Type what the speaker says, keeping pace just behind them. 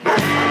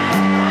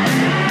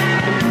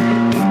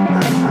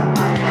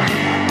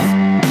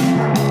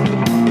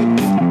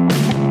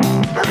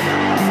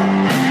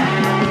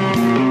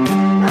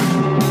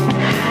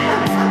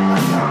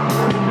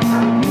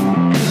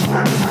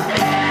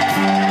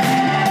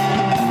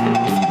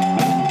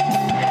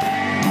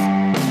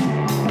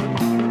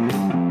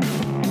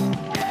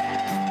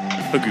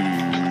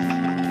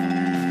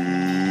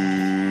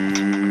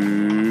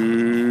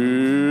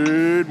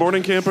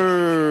morning,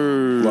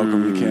 campers.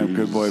 Welcome to Camp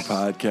Good Boy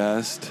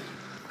Podcast.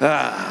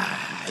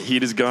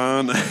 Heat is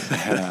gone.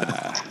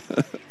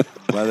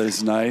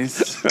 Weather's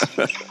nice.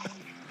 It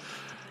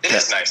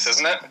is nice,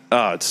 isn't it?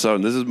 Oh, it's so.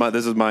 This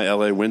is my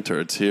LA winter.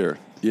 It's here.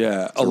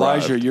 Yeah,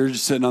 Elijah, you're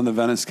just sitting on the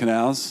Venice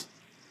canals.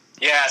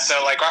 Yeah,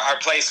 so like our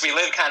place, we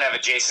live kind of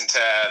adjacent to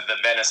the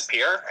Venice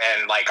Pier,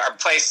 and like our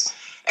place,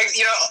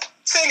 you know,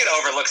 saying it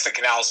overlooks the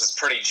canals is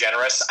pretty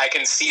generous. I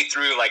can see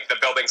through like the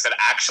buildings that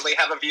actually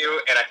have a view,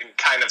 and I can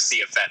kind of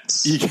see a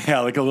fence.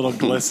 Yeah, like a little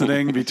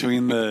glistening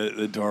between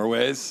the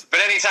doorways. But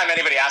anytime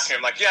anybody asks me,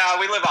 I'm like, yeah,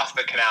 we live off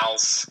the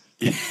canals.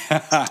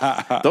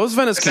 Those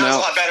Venice It sounds canals. a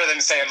lot better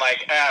than saying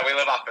like, yeah, we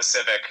live off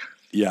Pacific.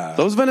 Yeah,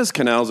 Those Venice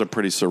canals are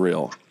pretty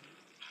surreal.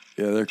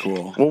 yeah, they're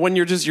cool. Well, when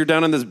you're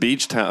down in this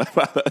beach town.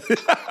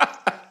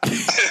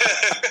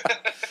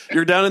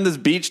 You're down in this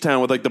beach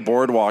town with like the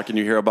boardwalk, and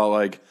you hear about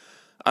like,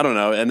 I don't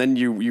know, and then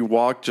you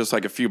walk just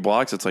like a few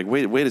blocks. It's like,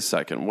 wait a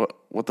second,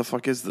 what the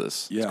fuck is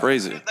this? Yeah. It's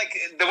crazy. Like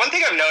the one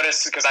thing I've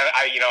noticed, because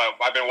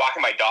I've been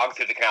walking my dog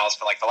through the canals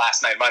for like the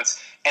last 9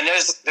 months, and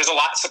there's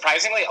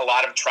surprisingly a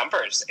lot of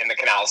Trumpers in the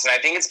canals, and I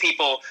think it's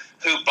people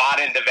who bought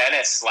into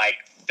Venice like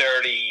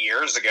 30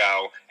 years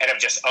ago and have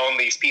just owned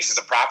these pieces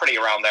of property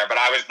around there. But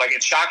I was like,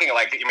 it's shocking.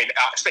 Like, I mean,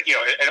 you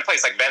know, in a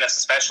place like Venice,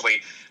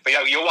 especially, but you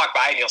know, you'll walk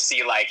by and you'll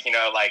see like, you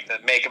know, like the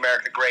 "Make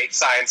America Great"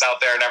 signs out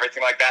there and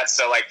everything like that.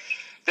 So like,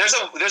 there's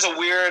a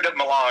weird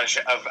melange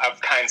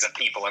of kinds of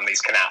people in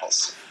these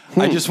canals.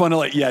 I just want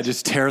to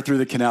just tear through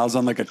the canals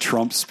on like a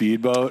Trump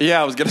speedboat.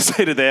 Yeah, I was gonna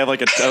say, did they have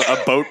like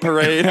a boat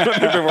parade before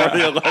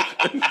the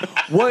election?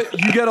 What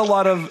you get a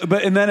lot of,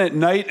 and then at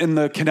night in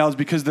the canals,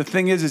 because the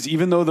thing is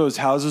even though those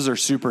houses are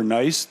super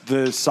nice,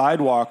 the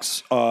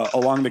sidewalks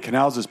along the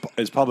canals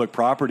is public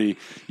property.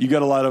 You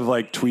get a lot of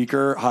like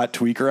hot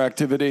tweaker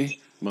activity,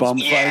 bum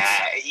fights.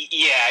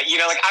 Yeah, you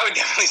know, like I would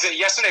definitely say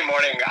yesterday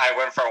morning I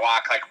went for a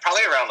walk, like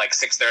probably around like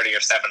 6:30 or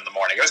 7 in the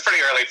morning. It was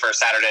pretty early for a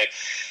Saturday,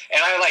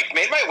 and I like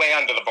made my way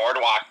onto the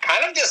boardwalk,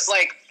 kind of just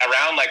like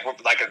around like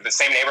the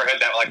same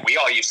neighborhood that like we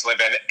all used to live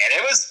in, and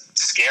it was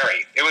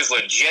scary. It was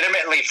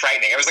legitimately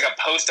frightening. It was like a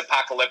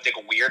post-apocalyptic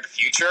weird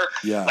future.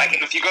 Yeah. Like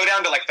if you go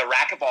down to like the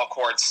racquetball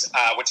courts,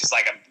 which is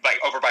like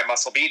over by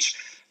Muscle Beach,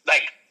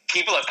 like.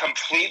 People have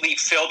completely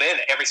filled in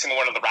every single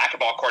one of the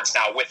racquetball courts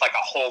now with like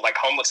a whole like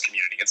homeless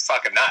community. It's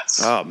fucking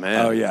nuts. Oh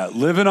man. Oh yeah,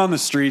 living on the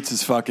streets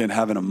is fucking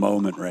having a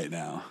moment right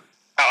now.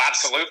 Oh,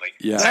 absolutely.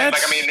 Yeah. Like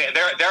I mean,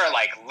 there are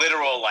like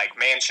literal like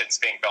mansions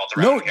being built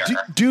around here.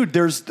 Dude,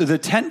 there's the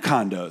tent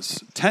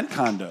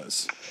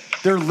condos.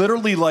 They're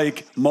literally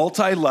like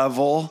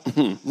multi-level,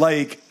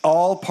 like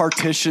all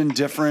partitioned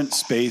different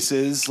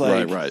spaces.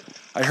 Like, Right.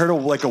 I heard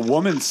a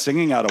woman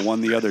singing out of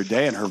one the other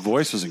day, and her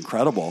voice was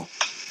incredible.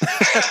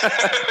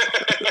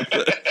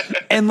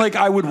 And like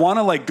I would want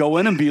to like go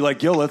in and be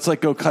like, yo, let's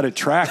like go cut a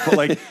track, but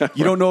like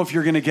you don't know if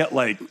you're gonna get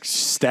like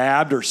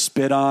stabbed or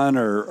spit on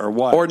or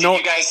what. Or no.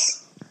 Did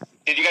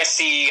you guys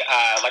see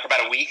like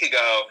about a week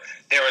ago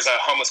there was a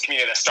homeless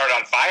community that started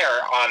on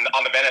fire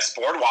on the Venice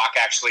boardwalk,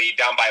 actually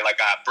down by like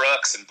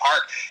Brooks and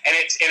Park, and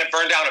it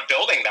burned down a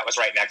building that was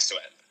right next to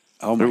it.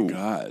 Oh my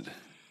God.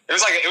 It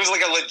was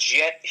like a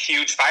legit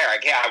huge fire.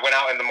 I went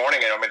out in the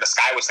morning and I mean the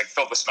sky was like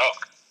filled with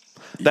smoke.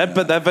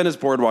 But that Venice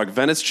boardwalk,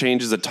 Venice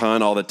changes a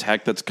ton. All the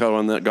tech that's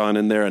gone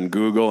in there, and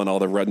Google, and all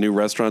the new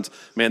restaurants.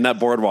 Man, that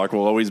boardwalk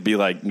will always be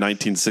like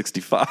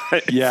 1965.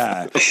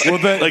 Yeah, well,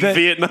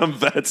 Vietnam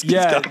vets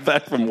just got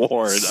back from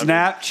war.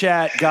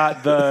 Snapchat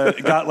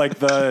got like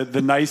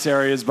the nice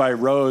areas by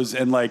Rose,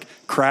 and like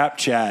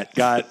Crapchat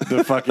got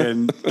the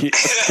fucking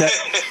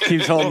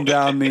keeps holding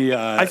down the.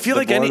 I feel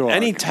like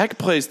any tech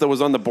place that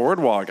was on the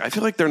boardwalk, I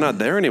feel like they're not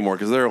there anymore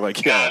because they're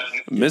like,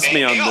 miss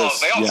me on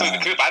this. They all flew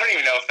the coop. I don't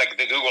even know if like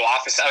the Google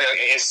office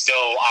is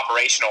still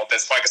operational at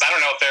this point because I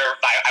don't know if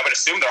I would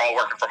assume they're all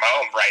working from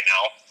home right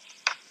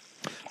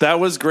now. That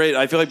was great.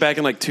 I feel like back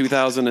in like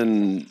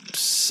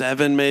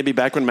 2007, maybe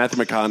back when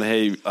Matthew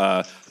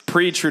McConaughey,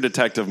 pre-True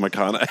Detective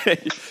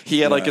McConaughey,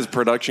 he had like his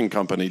production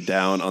company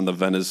down on the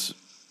Venice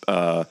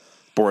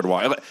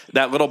boardwalk.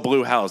 That little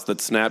blue house that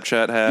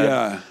Snapchat had.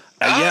 Yeah.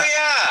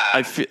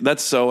 I feel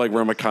that's so like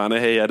where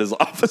McConaughey had his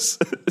office.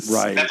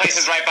 Right. That place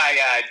is right by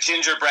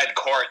Gingerbread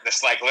Court,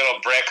 this like little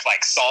brick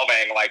like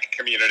Solvang like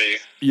community.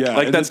 Yeah,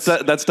 like that's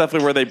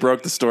definitely where they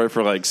broke the story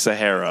for like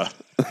Sahara.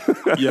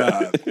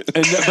 Yeah,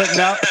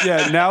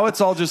 now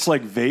it's all just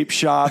like vape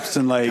shops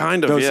and like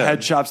those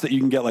head shops that you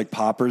can get like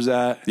poppers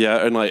at.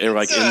 Yeah, and like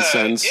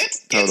incense.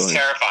 It's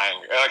terrifying.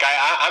 Like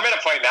I'm at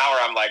a point now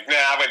where I'm like, nah,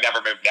 I would never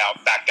move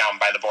back down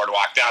by the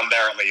boardwalk down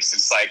there. At least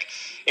it's like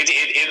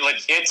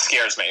it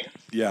scares me.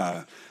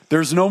 Yeah.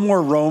 There's no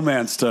more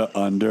romance to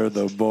Under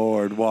the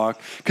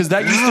Boardwalk because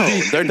that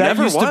used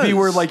to be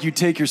where like you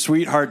take your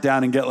sweetheart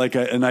down and get like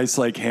a nice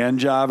like hand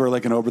job or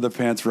like an over the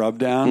pants rub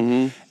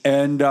down,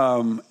 and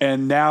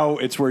now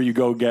it's where you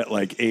go get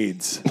like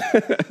AIDS,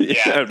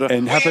 Yeah,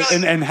 and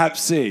Hep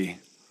C.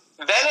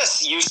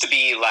 Venice used to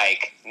be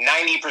like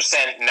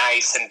 90%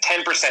 nice and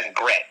 10%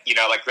 grit. You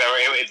know, like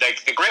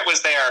the grit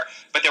was there,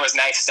 but there was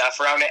nice stuff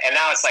around it. And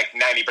now it's like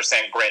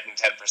 90% grit and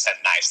 10%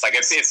 nice. Like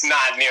it's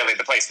not nearly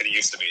the place that it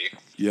used to be.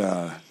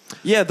 Yeah.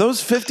 Yeah,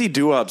 those 50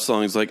 doo-wop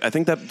songs, like, I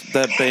think that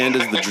band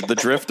is the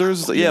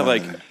Drifters. Yeah,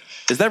 like,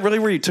 is that really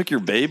where you took your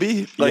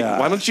baby? Like,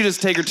 why don't you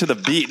just take her to the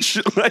beach,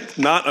 like,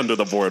 not under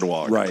the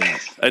boardwalk, right?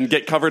 And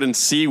get covered in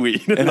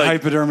seaweed and like,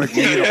 hypodermic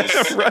needles,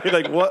 yeah, right?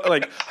 Like what?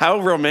 Like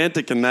how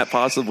romantic can that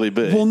possibly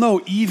be? Well,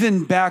 no,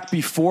 even back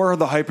before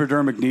the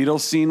hypodermic needle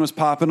scene was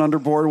popping under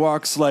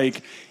boardwalks,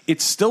 like it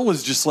still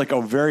was just like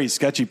a very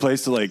sketchy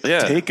place to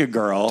take a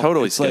girl.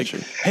 Totally it's sketchy.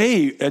 Like,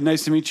 hey,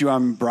 nice to meet you.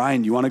 I'm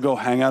Brian. You want to go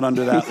hang out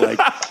under that like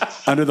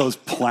under those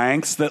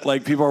planks that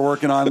like people are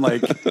working on?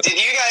 Like, did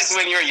you guys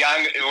when you were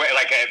young,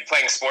 like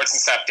playing sports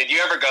and stuff, did you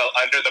ever go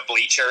under the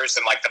bleachers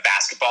and like the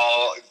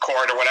basketball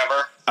court or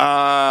whatever?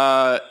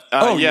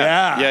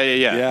 Yeah.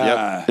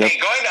 Yep. Hey,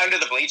 going under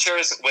the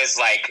bleachers was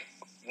like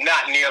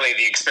not nearly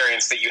the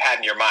experience that you had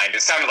in your mind.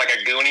 It sounded like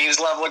a Goonies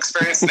level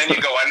experience. And then you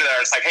go under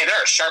there, it's like, hey, there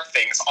are sharp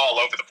things all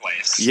over the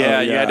place.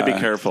 Yeah, you had to be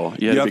careful.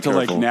 You have to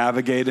like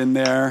navigate in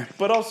there.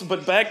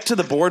 But back to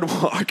the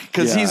boardwalk,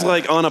 because he's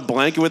like on a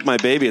blanket with my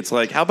baby. It's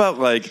like, how about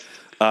like,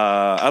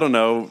 I don't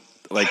know,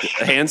 like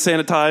hand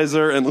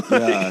sanitizer and like,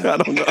 I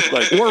don't know,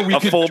 like or we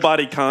full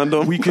body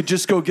condom. We could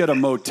just go get a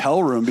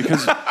motel room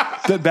because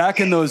back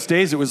in those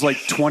days it was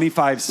like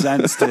 25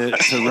 cents to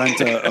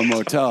rent a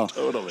motel.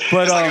 Totally.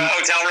 But it's like a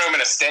hotel room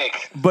and a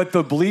steak. But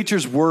the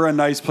bleachers were a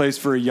nice place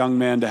for a young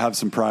man to have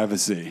some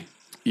privacy.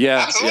 Yeah,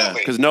 absolutely.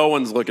 Because no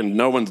one's looking.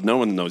 No one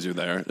knows you're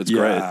there. It's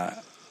great.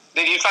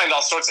 Did you find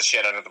all sorts of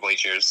shit under the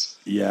bleachers?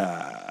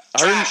 Yeah.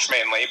 Trash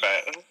mainly,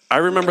 but... I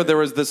remember there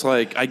was this,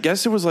 like, I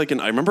guess it was like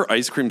I remember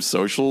ice cream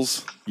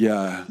socials.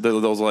 Yeah.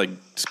 Those, like,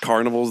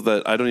 carnivals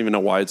that I don't even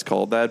know why it's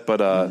called that, but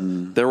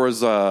there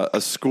was a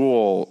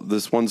school,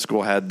 this one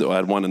school had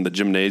one in the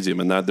gymnasium,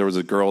 and there was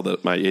a girl,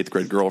 my 8th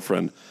grade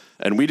girlfriend,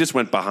 and we just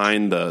went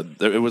behind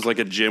it was like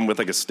a gym with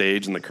like a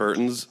stage and the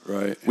curtains.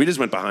 Right. We just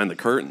went behind the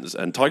curtains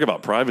and talk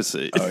about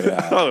privacy. Oh,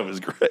 yeah. Oh, it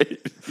was great.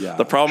 Yeah.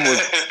 The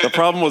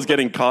problem was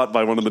getting caught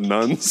by one of the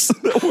nuns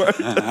that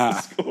worked at the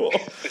school.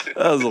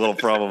 That was a little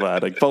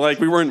problematic. But like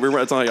we weren't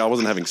it's not like I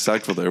wasn't having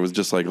sex with her. It was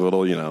just like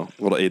little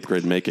 8th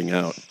grade making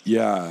out.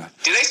 Yeah.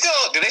 Do they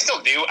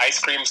still do ice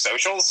cream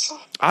socials?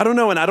 I don't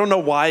know, and I don't know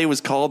why it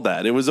was called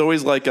that. It was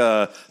always like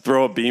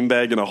throw a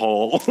beanbag in a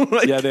hole.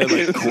 Like, yeah, they had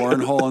like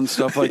cornhole and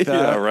stuff like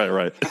that. Yeah,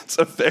 right. It's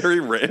a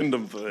very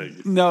random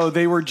thing. No,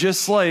 they were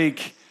just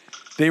like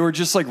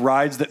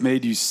rides that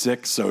made you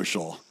sick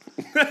social.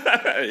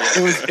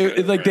 It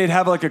was like they'd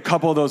have like a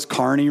couple of those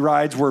carny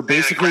rides where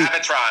basically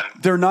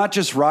they're not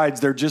just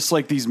rides, they're just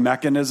like these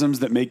mechanisms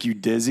that make you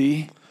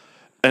dizzy.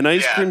 An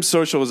ice cream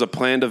social is a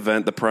planned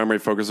event, the primary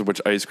focus of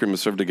which ice cream is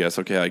served to guests.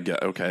 Okay, I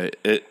get. Okay,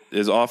 it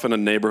is often a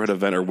neighborhood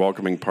event or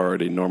welcoming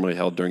party, normally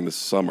held during the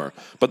summer.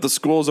 But the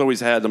schools always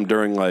had them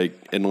during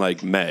in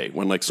May,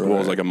 when like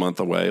school is like a month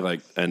away, like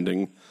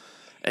ending.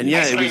 And yeah,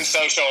 ice cream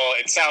social.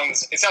 It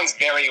sounds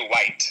very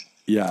white.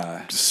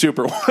 Yeah,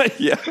 super white.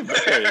 Yeah,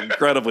 very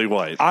incredibly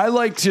white. I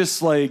like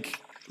just like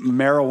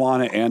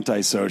marijuana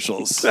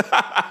anti-socials.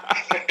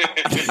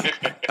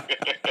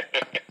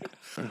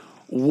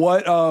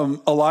 What,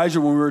 Elijah,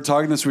 when we were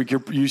talking this week,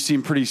 you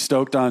seem pretty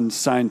stoked on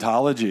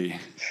Scientology.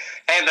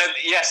 And then,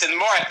 yes, and the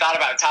more I thought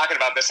about talking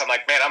about this, I'm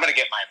like, man, I'm going to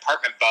get my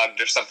apartment bugged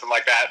or something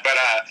like that. But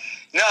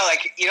no,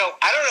 like,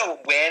 I don't know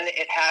when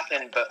it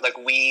happened, but like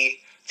we,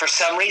 for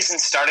some reason,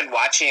 started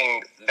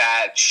watching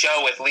that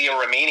show with Leah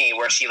Remini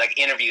where she like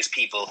interviews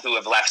people who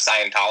have left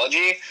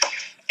Scientology.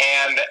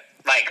 And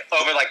like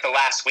over like the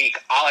last week,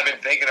 all I've been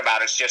thinking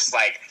about is just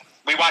like,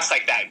 we watched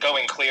like that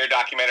Going Clear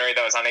documentary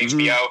that was on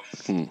HBO.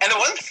 Mm-hmm. And the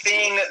one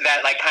thing that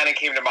like kind of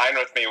came to mind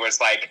with me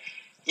was like,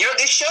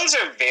 these shows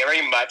are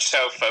very much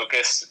so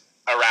focused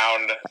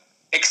around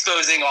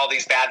exposing all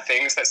these bad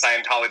things that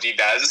Scientology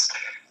does.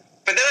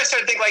 But then I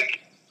started thinking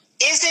like,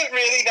 is it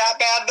really that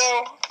bad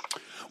though?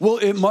 Well,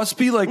 it must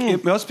be like,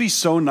 it must be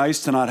so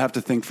nice to not have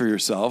to think for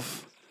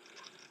yourself.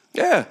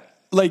 Yeah.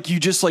 Like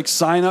you just like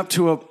sign up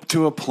to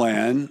a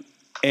plan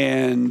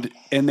and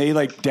they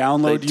like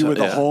download you with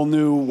a whole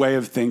new way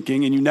of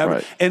thinking, and you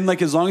never and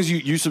like as long as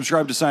you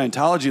subscribe to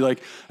Scientology,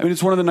 like I mean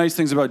it's one of the nice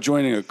things about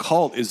joining a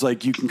cult is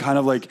like you can kind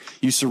of like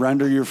you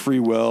surrender your free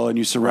will and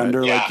you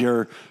surrender like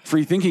your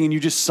free thinking, and you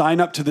just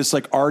sign up to this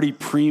like already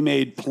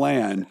pre-made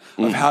plan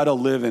of how to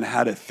live and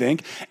how to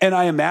think. And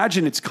I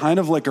imagine it's kind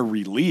of like a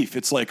relief.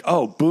 It's like,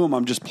 oh boom,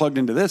 I'm just plugged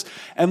into this.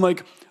 And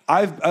like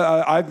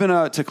I've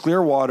been to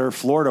Clearwater,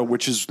 Florida,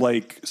 which is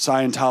like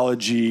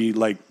Scientology,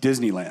 like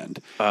Disneyland,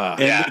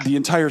 and the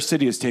entire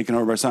city is taken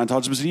over by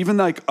Scientology. But even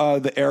like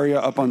the area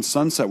up on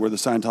Sunset where the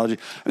Scientology,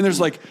 I mean, there's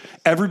like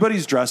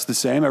everybody's dressed the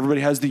same,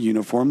 everybody has the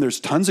uniform. There's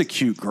tons of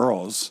cute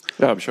girls.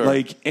 Yeah, I'm sure.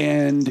 Like,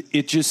 and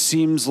it just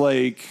seems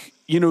like.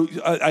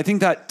 I think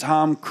that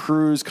Tom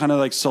Cruise kind of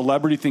like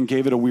celebrity thing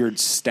gave it a weird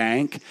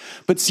stank.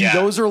 But see,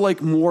 those are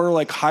like more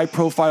like high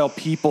profile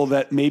people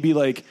that maybe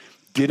like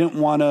didn't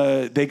want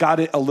to, they got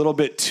it a little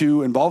bit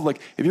too involved. Like,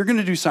 if you're going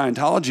to do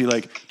Scientology,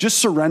 like, just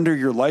surrender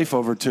your life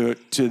over to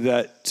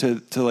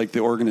like the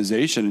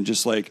organization, and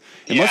just like,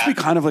 it must be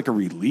kind of like a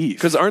relief.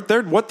 Because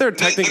what they're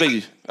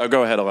technically, oh,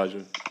 go ahead,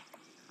 Elijah.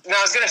 No,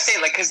 I was going to say,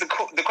 like, because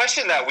the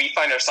question that we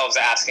find ourselves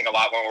asking a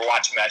lot when we're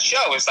watching that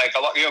show is, like,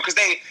 a lot, because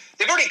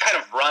they've already kind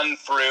of run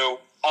through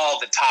all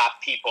the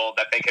top people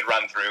that they could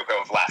run through who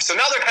have left. So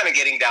now they're kind of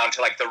getting down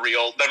to, like, the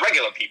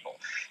regular people.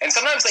 And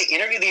sometimes they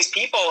interview these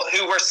people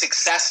who were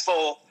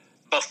successful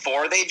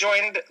before they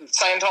joined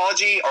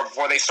Scientology or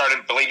before they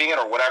started believing it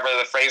or whatever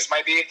the phrase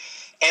might be.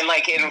 And,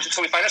 like,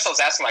 so we find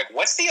ourselves asking, like,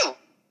 what's the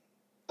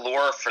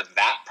allure for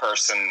that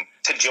person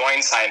to join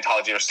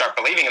Scientology or start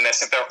believing in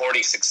this if they're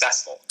already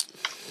successful?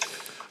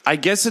 I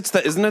guess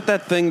isn't it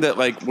that thing that,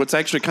 like, what's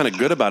actually kind of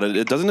good about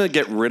it? Doesn't it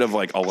get rid of,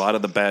 like, a lot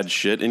of the bad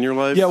shit in your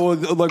life? Yeah, well,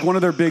 like, one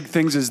of their big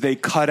things is they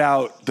cut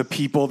out the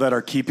people that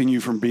are keeping you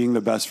from being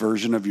the best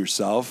version of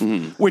yourself,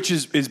 which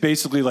is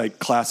basically like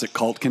classic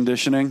cult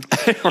conditioning.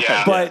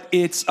 Yeah. But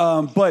it's,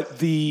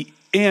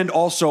 and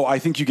also I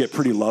think you get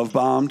pretty love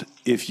bombed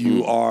if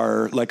you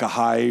are like a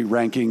high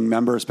ranking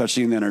member,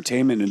 especially in the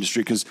entertainment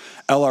industry, because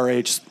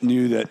LRH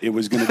knew that it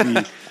was going to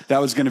be, that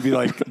was going to be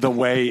like the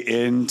way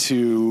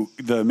into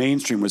the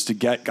mainstream, was to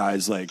get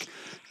guys like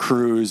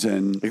Cruz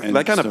and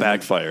that kind of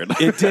backfired.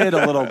 It did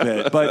a little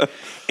bit,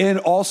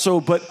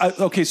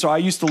 okay. So I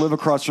used to live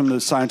across from the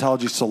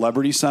Scientology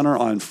Celebrity Center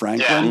on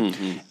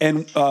Franklin,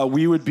 and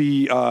we would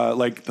be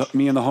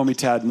me and the homie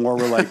Tad Moore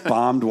were like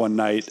bombed one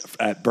night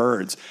at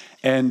Birds,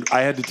 and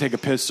I had to take a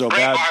piss so Great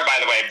bad. bar, by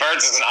the way.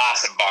 Birds is an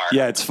awesome bar.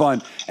 Yeah, it's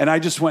fun. And I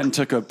just went and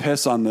took a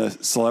piss on the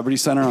Celebrity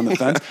Center on the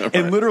fence. Right.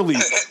 And literally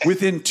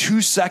within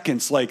 2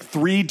 seconds, like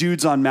 3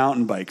 dudes on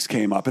mountain bikes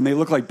came up, and they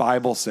looked like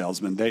Bible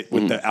salesmen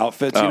with the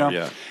outfits, you know?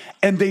 Yeah.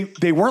 And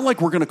they weren't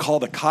like, we're going to call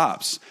the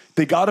cops.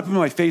 They got up in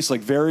my face, like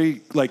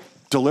very like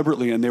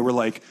deliberately, and they were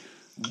like,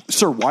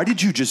 "Sir, why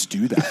did you just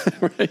do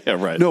that?" Yeah,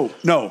 right.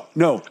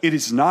 No, it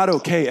is not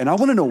okay. And I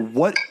want to know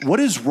what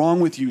is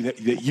wrong with you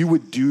that you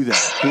would do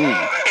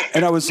that.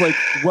 And I was like,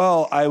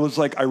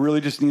 I really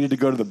just needed to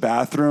go to the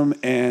bathroom,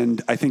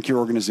 and I think your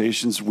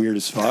organization's weird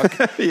as fuck.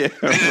 Yeah,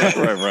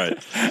 right.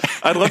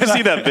 I'd love to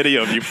see that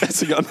video of you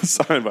pissing on the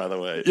sign, by the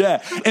way.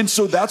 Yeah. And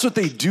so that's what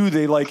they do.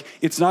 They like,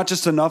 it's not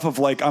just enough of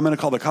like, I'm going to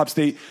call the cops.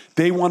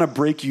 They want to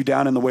break you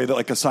down in the way that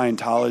like a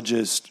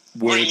Scientologist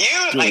would. Were you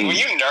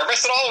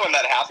nervous at all when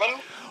that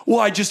happened? Well,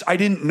 I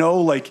didn't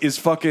know, like, is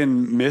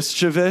fucking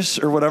Mischievous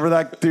or whatever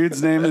that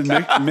dude's name is,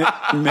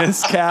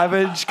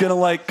 Miscavige, gonna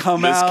like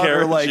come out,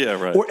 or like, yeah,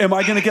 right. Or am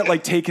I gonna get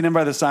like taken in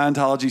by the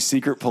Scientology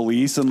secret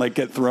police and like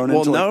get thrown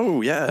into? Well, no,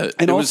 like, yeah,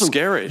 and it also, was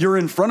scary. You're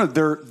in front of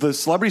the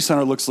Celebrity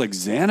Center looks like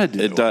Xanadu.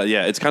 It does,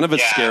 yeah. It's kind of a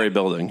scary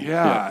building.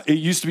 Yeah, it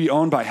used to be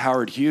owned by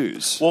Howard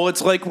Hughes. Well,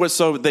 it's like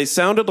so they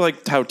sounded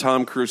like how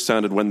Tom Cruise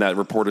sounded when that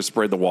reporter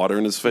sprayed the water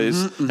in his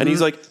face, and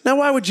he's like, "Now,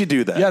 why would you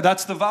do that? Yeah,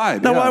 that's the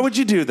vibe. Now, why would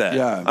you do that?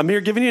 Yeah, I'm here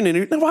giving you an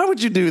interview. Now, why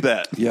would you do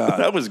that? Yeah,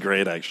 that was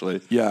great,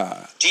 actually.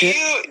 Yeah. Do you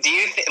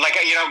like,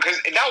 you know, because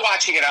now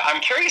watching it,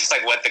 I'm curious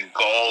like what the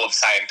goal of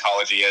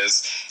Scientology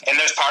is, and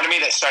there's part of me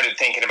that started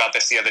thinking about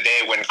this the other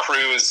day when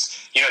Cruise,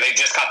 you know, they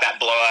just got that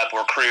blow up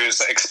where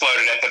Cruise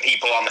exploded at the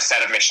people on the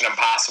set of Mission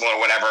Impossible or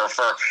whatever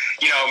for,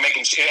 you know,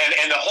 making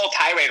and the whole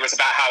tirade was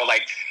about how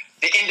like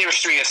the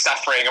industry is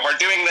suffering and we're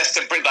doing this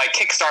to like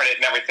kickstart it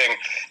and everything.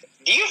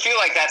 Do you feel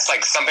like that's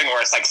like something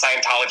where it's like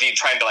Scientology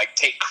trying to like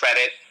take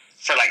credit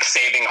for like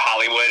saving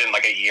Hollywood in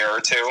like a year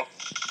or two?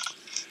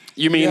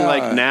 You mean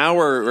like now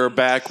or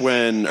back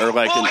when, or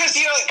like? Well,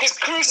 because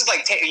Cruise is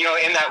like, you know,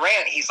 in that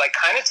rant, he's like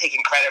kind of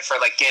taking credit for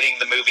like getting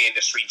the movie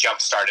industry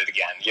jump started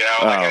again. You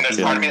know, and there's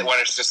part of me when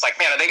it's just like,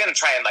 man, are they going to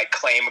try and like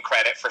claim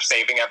credit for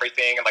saving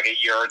everything in like a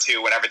year or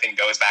two when everything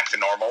goes back to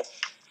normal?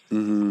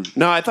 Mm-hmm.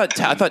 No, I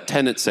thought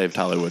Tenet saved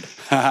Hollywood.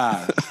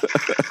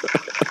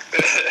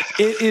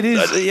 It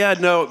is.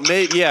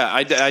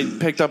 I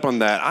picked up on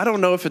that. I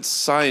don't know if it's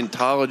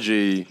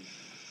Scientology.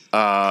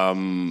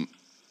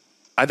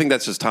 I think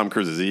that's just Tom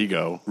Cruise's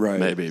ego, right?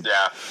 Maybe,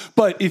 yeah.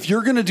 But if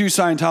you're gonna do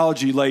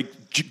Scientology, like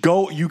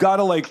you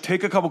gotta like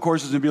take a couple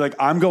courses and be like,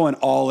 I'm going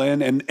all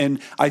in,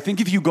 and I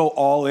think if you go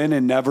all in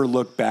and never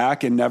look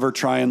back and never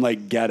try and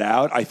like get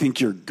out, I think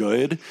you're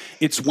good.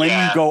 It's when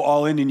you go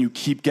all in and you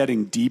keep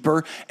getting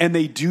deeper, and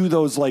they do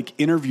those like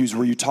interviews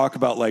where you talk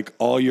about like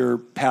all your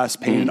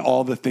past pain and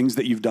all the things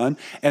that you've done,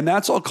 and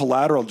that's all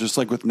collateral, just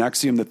like with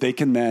NXIVM, that they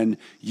can then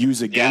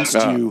use against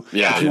you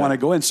if you want to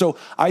go in. So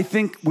I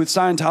think with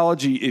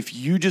Scientology, if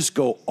you just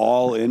go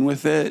all in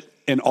with it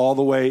and all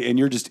the way, and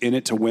you're just in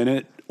it to win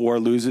it or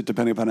lose it,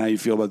 depending upon how you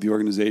feel about the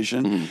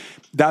organization,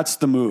 that's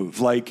the move.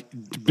 Like,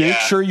 make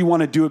sure you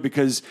want to do it,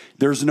 because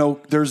there's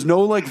no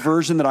like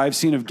version that I've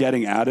seen of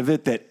getting out of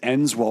it that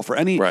ends well for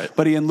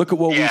anybody. And look at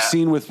what we've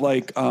seen with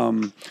like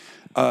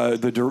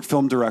the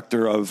film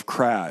director of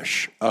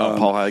Crash,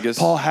 Paul Haggis.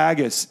 Paul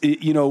Haggis.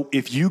 You know,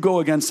 if you go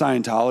against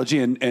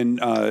Scientology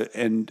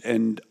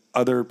and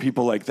other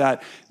people like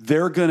that,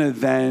 they're going to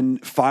then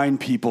find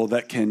people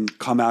that can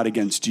come out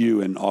against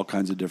you in all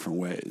kinds of different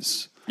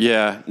ways.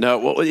 Yeah, no,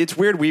 well, it's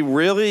weird. We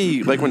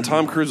really, like when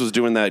Tom Cruise was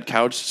doing that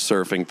couch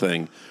surfing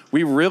thing,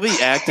 we really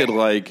acted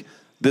like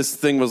this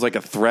thing was like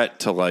a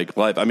threat to like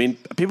life. I mean,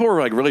 people were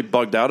like really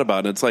bugged out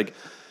about it. It's like,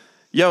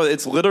 yo,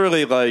 it's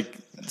literally like,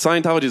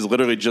 Scientology is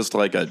literally just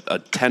like a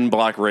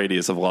 10-block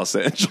radius of Los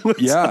Angeles.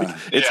 Yeah. Like,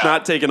 it's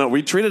not taken up.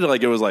 We treated it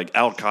like it was like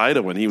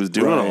Al-Qaeda when he was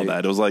doing all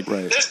that. It was like...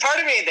 There's part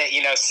of me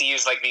that,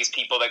 sees like these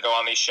people that go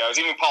on these shows.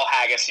 Even Paul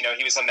Haggis,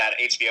 he was on that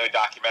HBO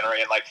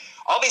documentary. And like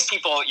all these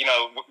people,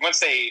 once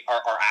they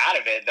are out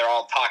of it, they're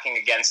all talking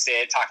against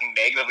it, talking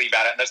negatively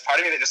about it. And there's part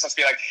of me that just wants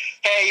to be like,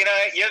 hey,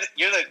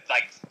 you're the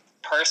like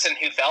person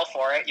who fell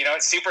for it.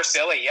 It's super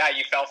silly. Yeah,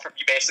 you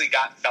basically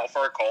fell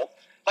for a cult.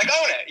 Like,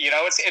 own it.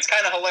 It's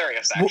kind of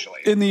hilarious,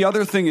 actually. Well, and the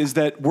other thing is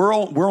that we're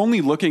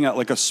only looking at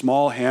like a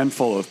small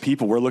handful of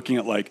people. We're looking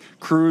at like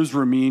Cruz,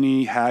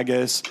 Ramini,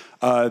 Haggis,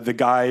 the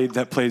guy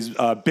that plays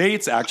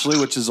Bates, actually,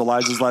 which is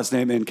Eliza's last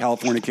name in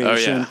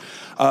Californication.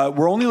 Oh, yeah.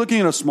 We're only looking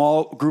at a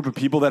small group of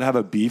people that have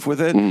a beef with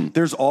it.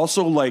 There's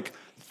also like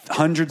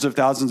hundreds of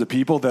thousands of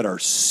people that are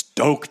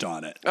stoked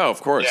on it. Oh,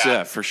 of course,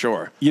 yeah, for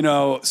sure.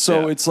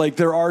 It's like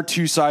there are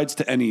two sides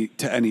to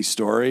any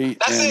story. And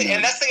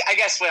that's the I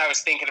guess what I was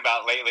thinking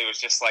about lately was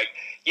just like,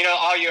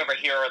 all you ever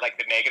hear are like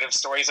the negative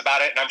stories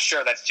about it, and I'm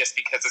sure that's just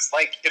because it's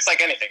like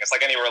anything. It's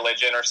like any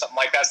religion or something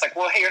like that. It's like,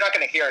 well, hey, you're not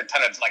going to hear a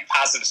ton of like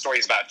positive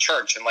stories about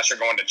church unless you're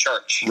going to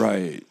church.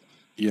 Right.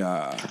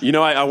 Yeah.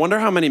 I wonder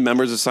how many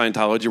members of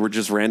Scientology were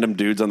just random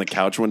dudes on the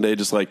couch one day,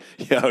 just like,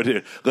 yo,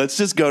 dude, let's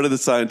just go to the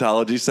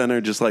Scientology Center,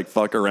 and just like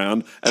fuck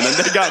around, and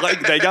then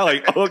they got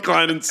like hook,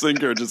 line, and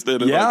sinker just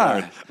in it.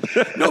 Yeah.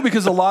 No,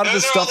 because a lot of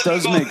this stuff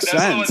does make sense.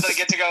 Those are the ones that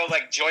get to go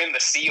like join the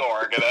Sea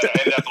Org and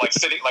end up like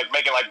sitting like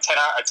making like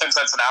 10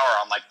 cents an hour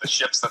on like the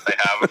ships that they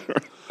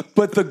have.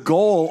 But the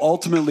goal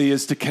ultimately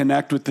is to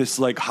connect with this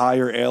like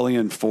higher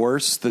alien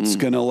force that's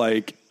gonna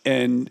like.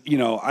 And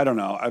I don't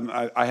know.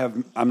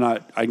 I'm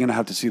gonna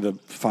have to see the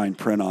fine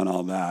print on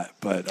all that.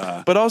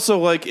 But also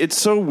like it's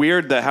so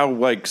weird that how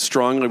like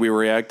strongly we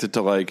reacted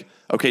to like,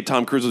 okay,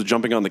 Tom Cruise was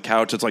jumping on the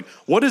couch. It's like,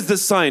 what is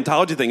this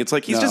Scientology thing? It's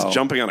like he's just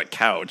jumping on a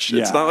couch.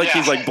 It's not like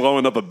he's like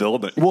blowing up a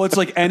building. Well, it's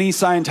like any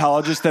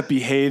Scientologist that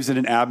behaves in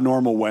an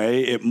abnormal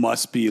way, it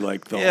must be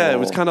like the it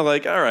was kind of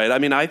like, all right. I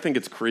mean, I think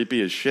it's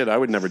creepy as shit. I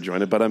would never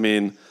join it, but I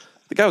mean.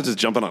 The guy was just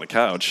jumping on a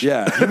couch.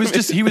 Yeah,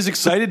 he was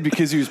excited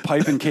because he was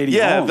piping Katie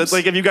Holmes. That's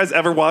like, have you guys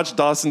ever watched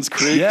Dawson's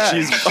Creek?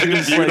 She's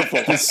fucking beautiful.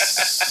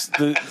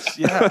 Like,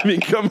 I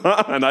mean, come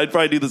on. I'd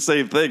probably do the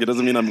same thing. It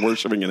doesn't mean I'm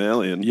worshiping an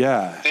alien.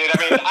 Yeah. Dude,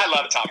 I mean, I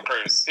love Tom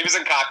Cruise. He was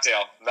in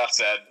Cocktail. Enough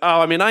said.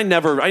 Oh, I mean, I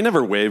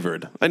never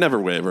wavered. I never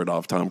wavered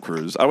off Tom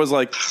Cruise. I was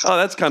like, oh,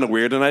 that's kind of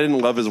weird. And I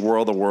didn't love his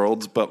World of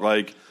Worlds, but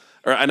like...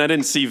 and I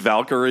didn't see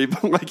Valkyrie,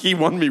 but like he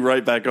won me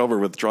right back over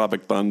with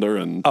Tropic Thunder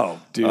and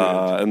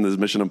and the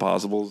Mission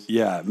Impossibles.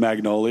 Yeah,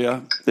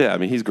 Magnolia. Yeah, I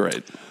mean he's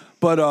great.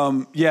 But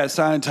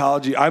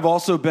Scientology. I've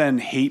also been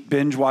hate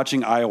binge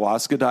watching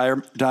ayahuasca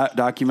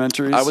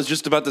documentaries. I was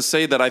just about to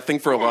say that I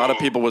think for a lot of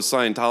people with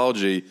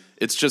Scientology,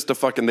 it's just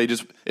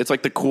it's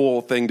like the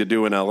cool thing to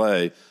do in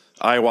LA.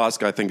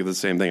 Ayahuasca, I think, is the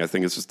same thing. I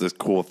think it's just this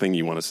cool thing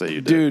you want to say you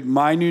do. Dude,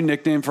 my new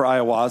nickname for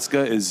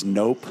ayahuasca is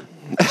Nope.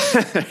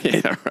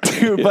 Yeah, right.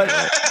 Dude, but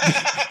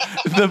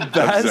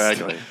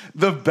Exactly.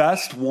 The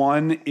best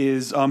one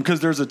is because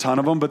there's a ton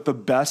of them, but the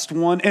best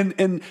one,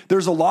 and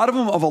there's a lot of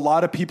them of a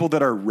lot of people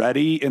that are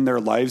ready in their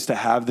lives to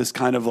have this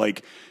kind of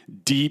like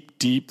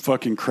deep,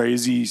 fucking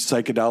crazy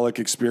psychedelic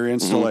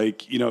experience to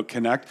like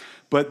connect.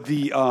 But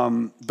the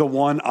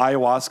one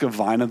ayahuasca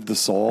Vine of the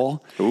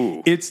Soul,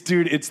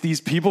 it's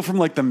these people from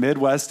like the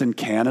Midwest and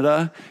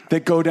Canada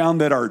that go down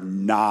that are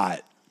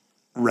not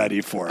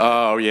ready for it.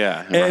 Oh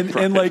yeah,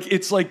 and like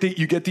it's like that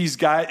you get these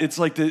guys. It's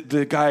like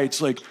the guy.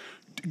 It's like,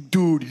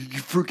 dude, you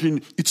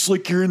freaking. It's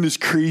like you're in this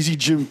crazy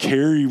Jim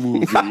Carrey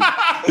movie.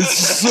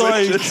 It's just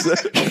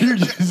like you're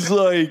just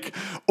like,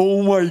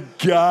 oh my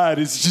god,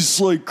 it's just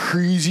like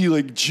crazy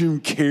like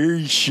Jim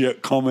Carrey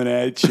shit coming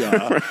at you.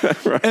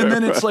 And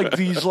then it's like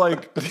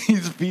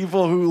these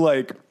people who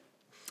like.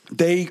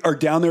 They are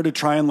down there to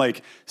try and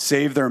like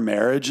save their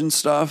marriage and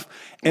stuff.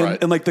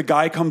 And like the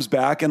guy comes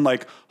back and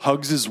like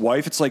hugs his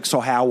wife. It's like,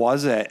 so how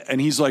was it? And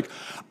he's like,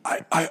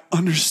 I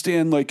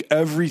understand like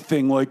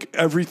everything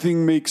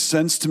makes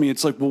sense to me.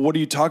 It's like, well, what are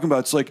you talking about?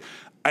 It's like,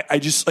 I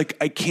just like,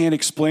 I can't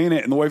explain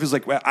it. And the wife is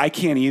like, well, I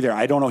can't either.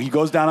 I don't know. He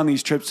goes down on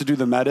these trips to do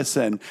the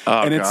medicine.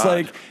 And it's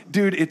like,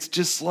 dude, it's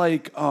just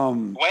like,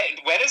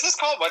 what is this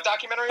called? What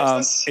documentary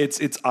is this?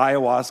 It's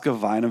ayahuasca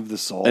Vine of the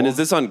Soul. And is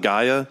this on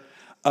Gaia?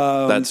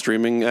 That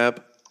streaming app?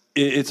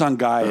 It's on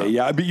Gaia,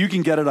 yeah. But you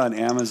can get it on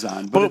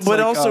Amazon. But like,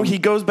 also, he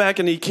goes back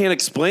and he can't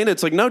explain it.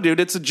 It's like, no, dude,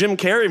 it's a Jim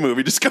Carrey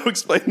movie. Just go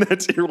explain that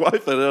to your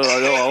wife.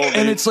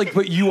 And it's like,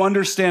 but you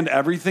understand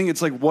everything.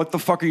 It's like, what the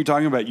fuck are you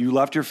talking about? You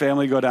left your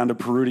family, go down to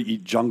Peru to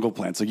eat jungle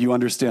plants. Like, you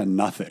understand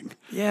nothing.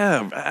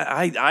 Yeah,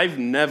 I've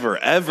never,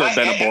 ever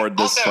been aboard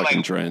this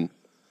fucking train.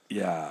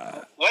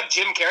 Yeah. What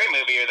Jim Carrey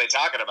movie are they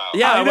talking about?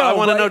 Yeah, I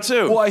want to right? know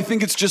too. Well, I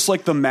think it's just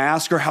like The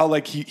Mask, or how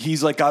like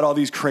he's like got all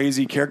these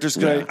crazy characters.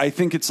 Yeah. I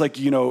think it's like,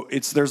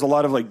 there's a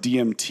lot of like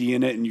DMT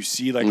in it, and you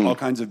see like all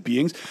kinds of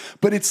beings.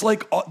 But it's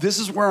like this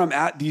is where I'm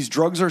at. These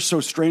drugs are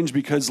so strange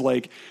because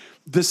like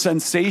the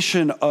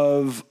sensation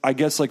of, I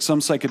guess, like some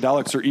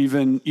psychedelics or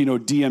even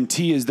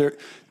DMT is there.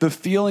 The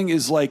feeling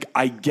is like,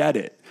 I get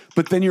it,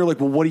 but then you're like,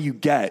 well, what do you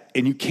get?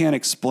 And you can't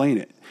explain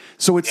it.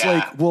 So it's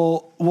like,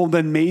 well,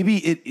 then maybe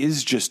it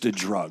is just a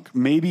drug.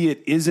 Maybe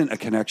it isn't a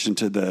connection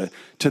to the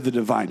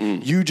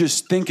divine. You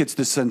just think it's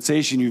the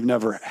sensation you've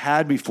never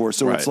had before.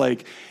 So it's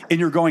like, and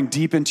you're going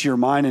deep into your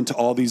mind, into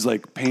all these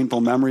like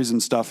painful memories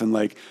and stuff, and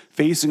like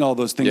facing all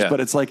those things. Yeah.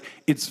 But it's like,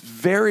 it's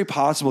very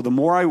possible. The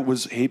more I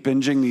was hate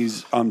binging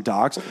these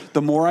docs,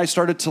 the more I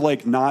started to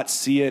like not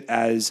see it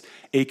as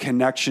a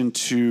connection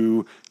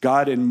to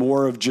God, and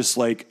more of just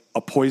like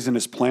a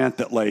poisonous plant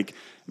that like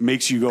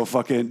makes you go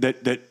fucking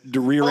that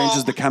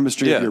rearranges the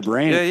chemistry of your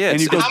brain, and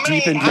you go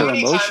deep into your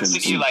emotions. How many times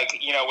did you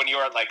when you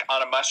were like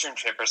on a mushroom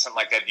trip or something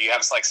like that? Do you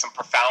have like some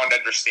profound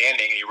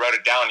understanding and you wrote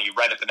it down and you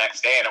read it the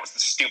next day and it was the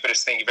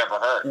stupidest thing you've ever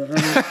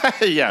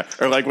heard? Yeah,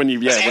 or like when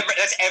you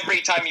that's every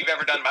time you've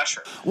ever done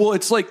mushroom. Well,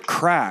 it's like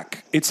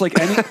crack. It's like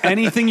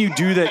anything you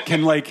do that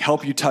can like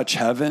help you touch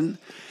heaven.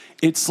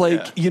 It's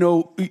like,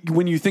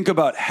 when you think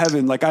about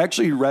heaven, like I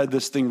actually read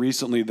this thing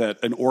recently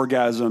that an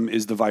orgasm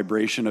is the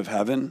vibration of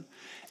heaven.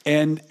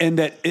 And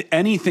that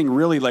anything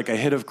really, like a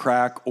hit of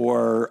crack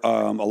or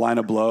a line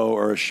of blow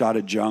or a shot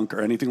of junk or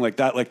anything like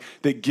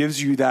that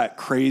gives you that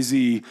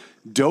crazy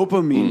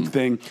dopamine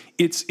thing.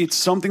 It's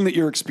something that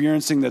you're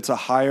experiencing that's a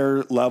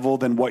higher level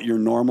than what your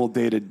normal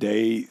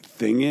day-to-day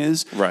thing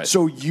is. Right.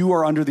 So you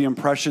are under the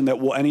impression that,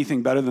 well,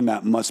 anything better than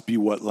that must be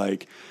what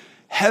like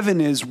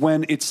heaven is,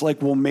 when it's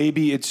like, well,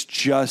 maybe it's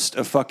just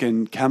a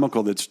fucking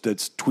chemical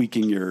that's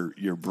tweaking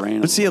your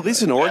brain. But see, at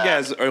least an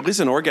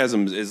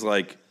orgasm is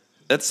like,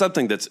 that's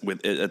something that's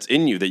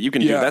in you that you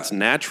can do. That's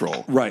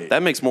natural. Right.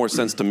 That makes more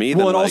sense to me.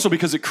 Well, than and also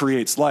because it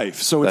creates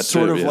life. So it's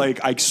sort of like,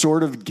 I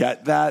sort of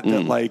get that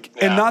like,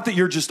 and not that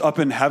you're just up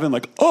in heaven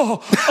like, oh,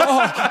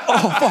 fuck,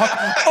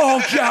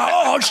 oh, yeah,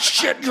 oh,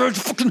 shit, you're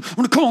fucking, I'm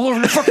going to come all over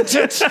your fucking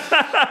tits.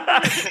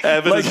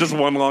 Heaven is just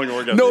one long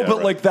orgasm. No,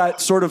 but like that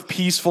sort of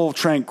peaceful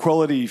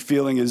tranquility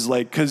feeling is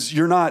like, because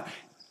you're not,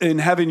 in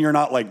heaven, you're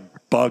not like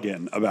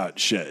bugging about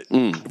shit.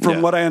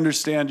 From what I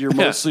understand, you're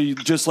mostly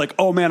just like,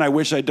 oh man, I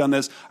wish I'd done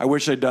this. I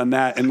wish I'd done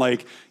that. And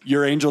like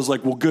your angel's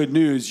like, well, good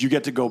news. You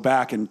get to go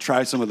back and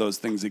try some of those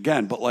things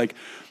again. But like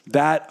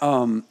that,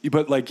 and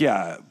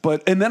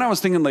then I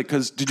was thinking like,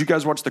 cause did you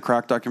guys watch the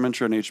Crack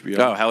documentary on HBO?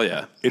 Oh, hell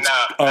yeah.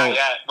 Not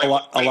yet.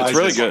 It's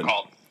really good.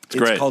 It's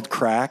great. called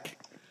Crack.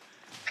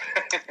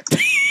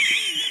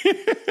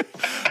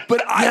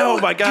 But oh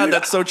my God,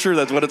 that's so true.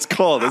 That's what it's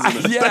called,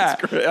 isn't it? Yeah.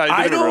 That's great.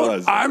 I didn't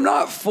realize that. I'm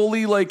not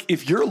fully like,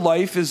 if your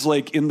life is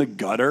like in the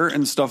gutter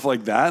and stuff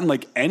like that, and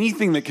like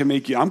anything that can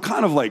make you, I'm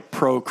kind of like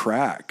pro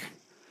crack.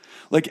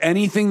 Like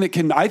anything that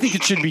can, I think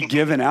it should be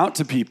given out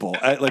to people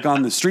like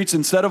on the streets,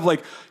 instead of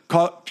like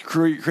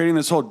creating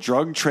this whole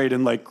drug trade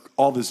and like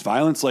all this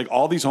violence, like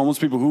all these homeless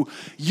people who,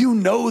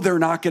 they're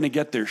not going to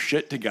get their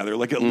shit together.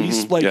 Like at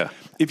least like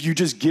if you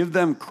just give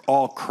them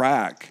all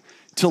crack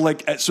to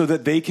like, so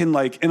that they can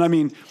like, and I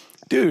mean,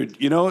 dude,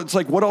 it's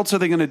like, what else are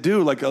they going to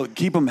do? Like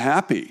keep them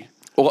happy.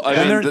 Well,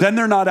 then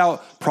they're not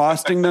out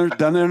prosting. Then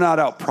they're not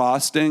out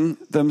prosting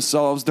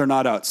themselves. They're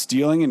not out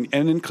stealing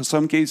and in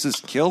some cases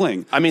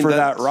killing. For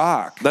that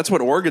rock. That's what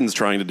Oregon's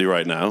trying to do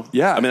right now.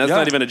 Yeah, I mean that's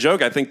not even a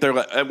joke. I think they're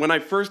like, when I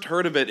first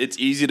heard of it, it's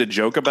easy to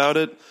joke about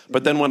it,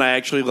 but then when I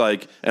actually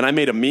and I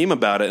made a meme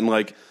about it, and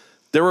like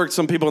there were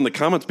some people in the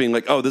comments being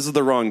like, "Oh, this is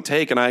the wrong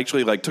take," and I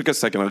actually like took a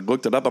second. I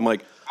looked it up. I'm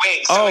like,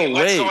 what's going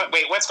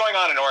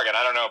on in Oregon?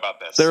 I don't know about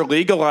this. They're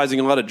legalizing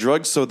a lot of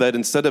drugs so that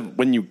instead of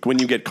when you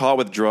get caught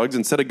with drugs,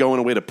 instead of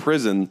going away to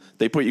prison,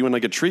 they put you in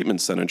like a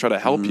treatment center and try to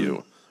help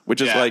you. Which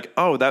is like,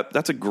 oh,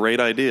 that's a great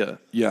idea.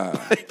 Yeah,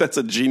 that's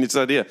a genius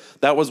idea.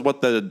 That was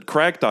what the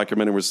Crack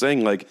documentary was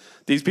saying. Like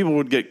these people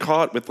would get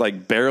caught with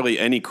like barely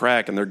any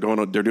crack, and they're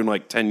doing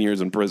like 10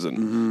 years in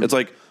prison. It's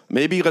like,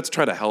 maybe let's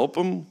try to help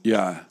them.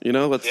 Yeah.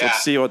 Let's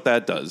see what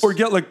that does. Or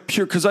get like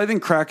pure, because I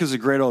think crack is a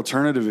great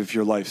alternative if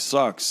your life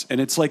sucks.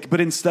 And it's like, but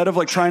instead of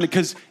like trying to,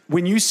 because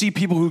when you see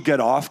people who get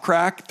off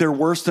crack, they're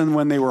worse than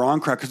when they were on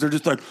crack, because they're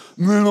just like,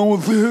 man, I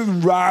was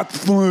hitting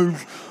rocks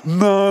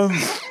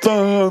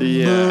non-stop,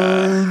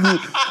 man.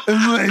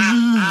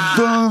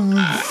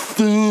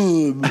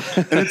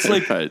 And it's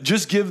like,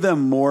 just give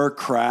them more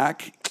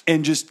crack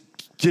and just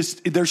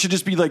there should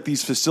just be like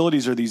these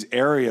facilities or these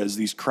areas,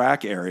 these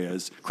crack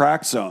areas,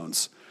 crack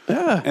zones.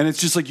 Yeah. And it's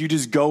just like you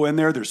just go in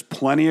there, there's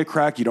plenty of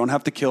crack, you don't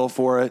have to kill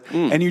for it,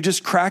 and you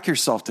just crack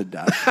yourself to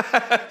death.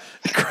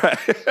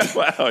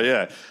 Wow,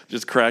 yeah.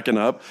 Just cracking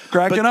up.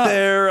 Cracking up.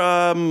 They're,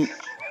 God,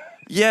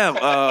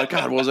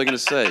 what was I going to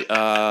say?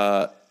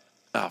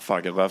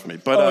 Fuck, it left me.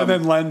 But and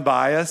then Len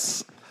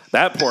Bias.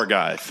 that poor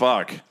guy,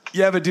 fuck.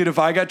 Yeah, but dude, if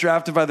I got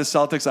drafted by the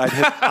Celtics,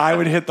 I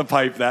would hit the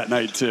pipe that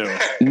night too.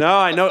 No,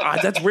 I know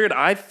that's weird.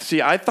 I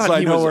thought So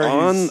he was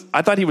on.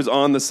 I thought he was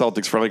on the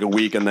Celtics for like a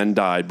week and then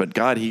died. But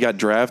God, he got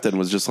drafted and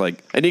was just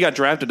like, and he got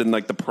drafted in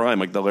like the prime,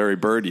 like the Larry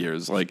Bird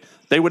years. Like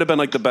they would have been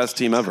like the best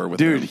team ever with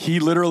Dude, him. he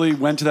literally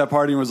went to that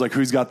party and was like,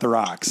 "Who's got the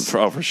rocks?"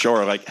 For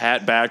sure, like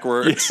hat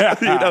backwards,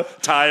 Yeah.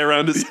 tie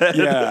around his head.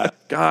 Yeah.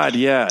 God,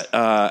 yeah.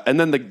 And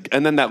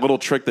then that little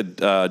trick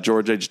that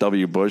George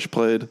H.W. Bush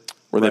played,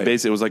 where they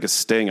basically it was like a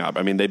sting up.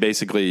 I mean, they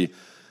basically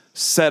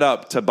set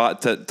up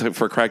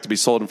for crack to be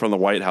sold in front of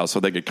the White House so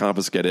they could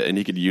confiscate it, and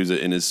he could use it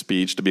in his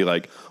speech to be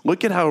like,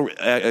 "Look at how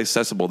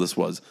accessible this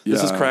was.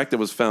 This is crack that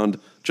was found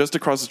just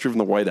across the street from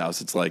the White House."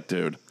 It's like,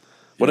 dude.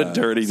 What a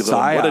dirty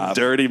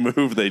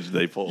move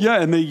they pulled.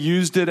 Yeah, and they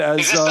used it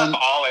as Is this stuff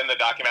all in the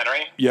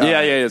documentary?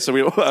 Yeah. So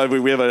we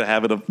have a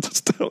habit of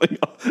just telling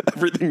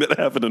everything that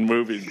happened in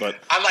movies, but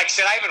I'm like,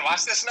 should I even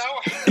watch this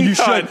now? You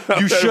should. No,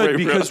 You should wait,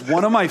 because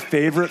one of my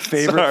favorite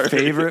things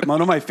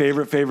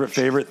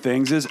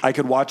is I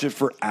could watch it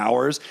for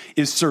hours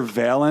is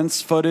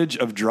surveillance footage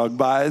of drug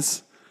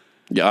buys.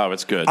 yeah,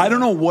 it's good. I don't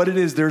know what it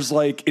is. There's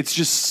like, it's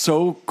just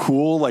so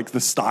cool, like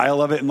the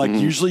style of it. And like,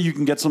 usually you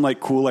can get some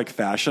like cool, like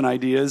fashion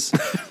ideas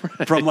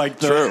from like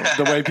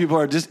the way people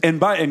are just,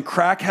 and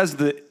crack has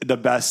the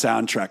best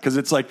soundtrack. Cause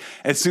it's like,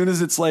 as soon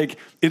as it's like,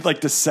 it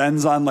like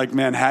descends on like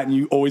Manhattan,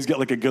 you always get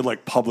like a good,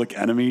 like Public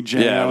Enemy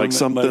jam. Yeah, like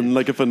something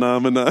like a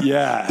phenomena.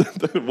 Yeah.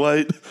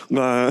 White.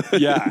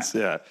 Yeah.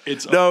 Yeah.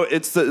 It's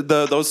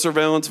those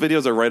surveillance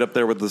videos are right up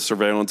there with the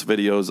surveillance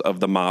videos of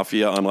the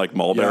mafia on like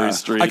Mulberry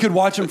Street. I could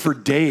watch them for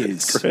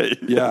days. Great.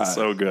 Yeah.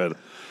 So good.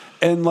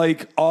 And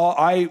like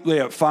fine,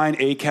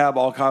 ACAB,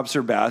 all cops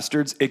are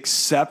bastards,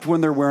 except when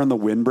they're wearing the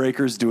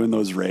windbreakers doing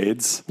those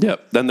raids.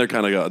 Yep. Then they're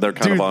kind of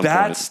on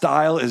that point.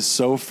 style is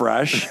so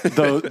fresh. the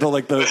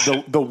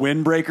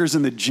windbreakers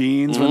and the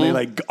jeans when they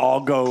like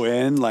all go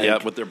in,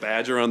 like with their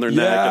badge around their neck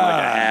and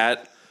like a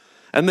hat.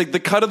 And the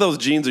cut of those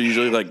jeans are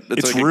usually like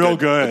it's like real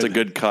good. It's a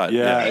good cut.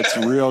 Yeah, it's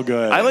real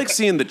good. I like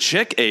seeing the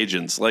chick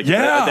agents. Like they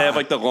have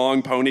like the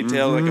long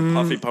ponytail, like a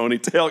puffy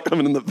ponytail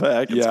coming in the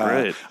back. It's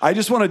great. I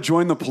just want to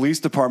join the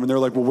police department. They're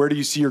like, "Well, where do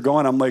you see you're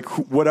going?" I'm like,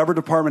 "Whatever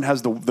department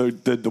has the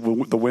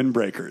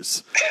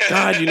windbreakers."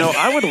 God,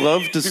 I would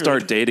love to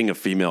start dating a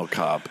female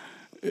cop.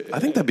 I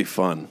think that'd be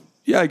fun.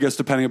 Yeah, I guess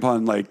depending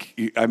upon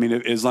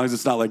as long as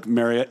it's not like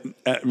Mary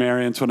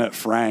Antoinette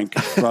Frank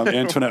from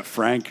Antoinette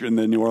Frank in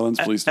the New Orleans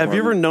Police Department. Have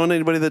you ever known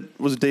anybody that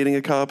was dating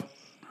a cop?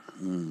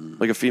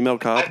 Like a female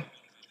cop?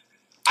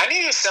 I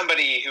knew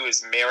somebody who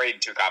was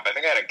married to a cop. I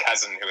think I had a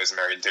cousin who was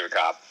married to a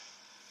cop.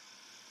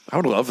 I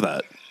would love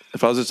that.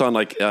 If I was just on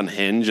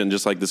Hinge and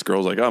just like this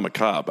girl's like, "Oh, I'm a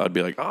cop," I'd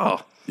be like,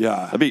 "Oh,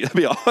 yeah, that'd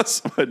be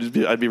awesome."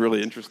 I'd be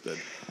really interested.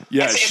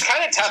 Yeah, it's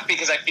kind of tough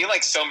because I feel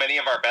like so many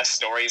of our best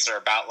stories are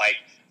about like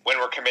when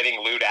we're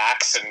committing lewd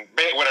acts and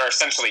what are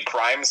essentially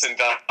crimes, and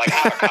like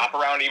have a cop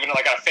around, even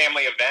like at a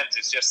family event,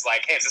 it's just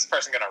like, hey, is this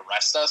person going to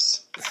arrest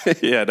us?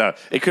 Yeah, no,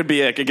 it could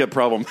get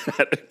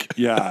problematic.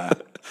 Yeah.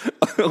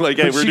 Like,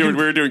 hey, we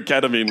were doing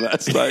ketamine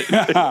last night.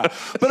 Yeah.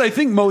 But I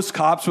think most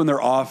cops, when they're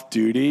off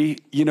duty,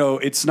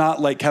 it's not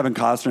like Kevin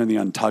Costner in The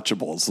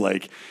Untouchables.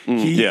 Like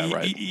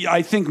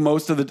I think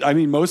most of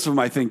them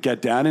I think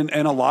get down,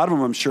 and a lot of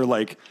them I'm sure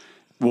like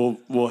will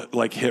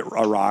like hit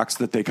rocks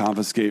that they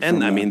confiscate.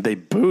 And they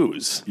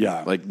booze.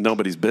 Yeah, like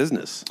nobody's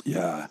business.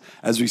 Yeah,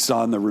 as we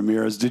saw in the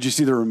Ramirez. Did you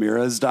see the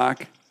Ramirez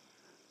doc?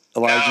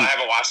 Elijah? No, I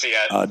haven't watched it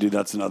yet. Dude,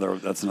 that's another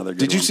good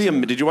Did you one see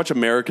too. Did you watch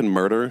American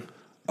Murder?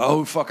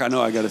 Oh fuck! I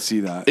know. I got to see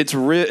that. It's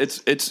real.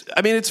 It's.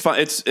 I mean, it's fun.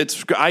 It's.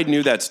 I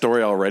knew that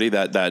story already.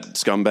 That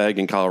scumbag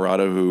in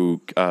Colorado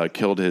who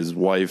killed his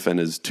wife and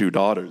his two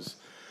daughters.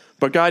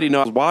 But God,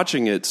 I was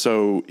watching it.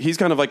 So he's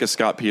kind of like a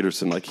Scott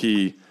Peterson. Like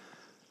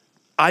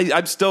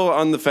I'm still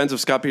on the fence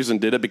if Scott Peterson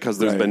did it because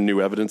there's been new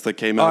evidence that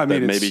came out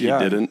that maybe he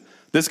didn't.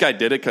 This guy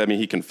did it.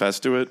 He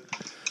confessed to it.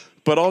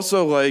 But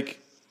also, like,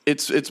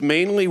 it's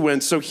mainly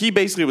so he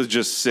basically was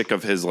just sick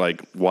of his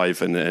like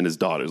wife and his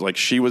daughters. Like,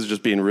 she was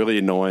just being really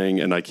annoying,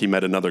 and like he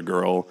met another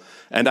girl,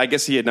 and I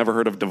guess he had never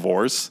heard of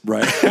divorce,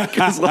 right?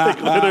 Because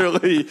like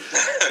literally,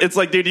 it's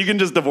like, dude, you can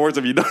just divorce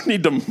them. You don't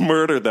need to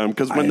murder them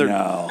because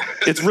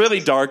it's really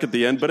dark at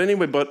the end. But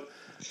anyway,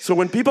 so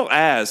when people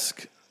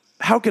ask,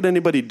 how could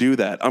anybody do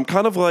that? I'm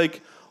kind of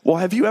like, well,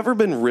 have you ever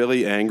been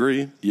really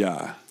angry?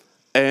 Yeah,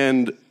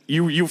 and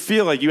you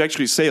feel like you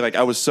actually say, like,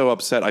 I was so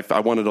upset, I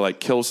wanted to,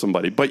 like, kill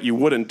somebody. But you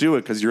wouldn't do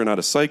it because you're not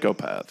a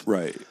psychopath.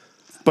 Right.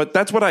 But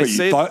that's what I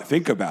say.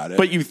 Think about it.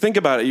 But you think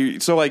about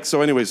it. So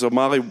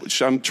Molly,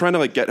 I'm trying to,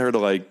 like, get her to,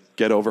 like,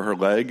 get over her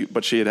leg.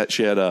 But she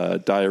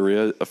had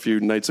diarrhea a few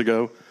nights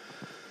ago.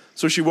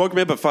 So she woke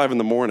me up at 5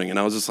 a.m, and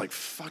I was just like,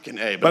 fucking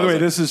A. By the way,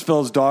 this is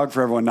Phil's dog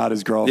for everyone, not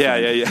his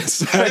girlfriend. Yeah.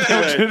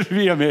 That should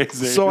be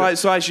amazing.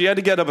 So she had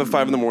to get up at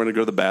 5 a.m. to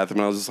go to the bathroom,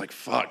 and I was just like,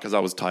 fuck, because I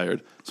was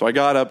tired. So I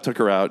got up, took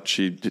her out.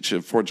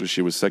 Fortunately,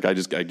 she was sick. I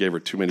gave her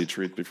too many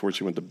treats before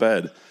she went to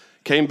bed.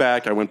 Came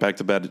back, I went back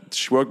to bed.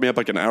 She woke me up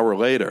like an hour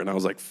later, and I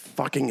was like,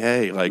 fucking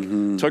A. Like,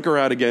 took her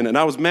out again, and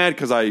I was mad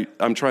because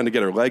I'm trying to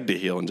get her leg to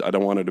heal, and I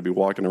don't want her to be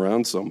walking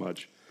around so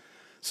much.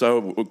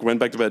 So went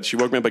back to bed. She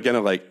woke me up again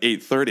at like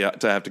 8:30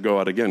 to have to go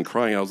out again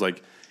crying. I was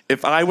like,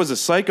 if I was a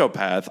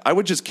psychopath, I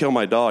would just kill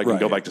my dog and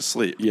go back to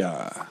sleep.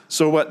 Yeah.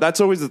 So that's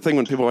always the thing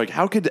when people are like,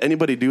 how could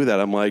anybody do that?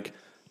 I'm like,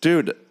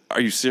 dude,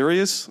 are you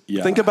serious?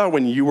 Yeah. Think about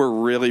when you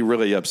were really,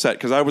 really upset,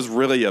 because I was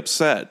really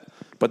upset.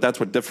 But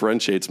that's what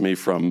differentiates me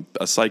from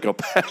a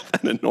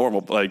psychopath and a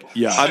normal. Like,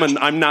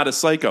 I'm not a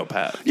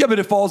psychopath. Yeah, but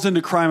it falls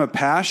into crime of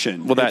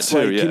passion. Well, that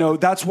too. You know,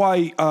 that's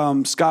why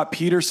Scott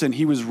Peterson,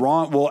 he was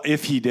wrong. Well,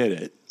 if he did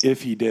it, we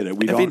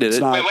don't. He did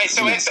it. Wait.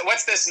 So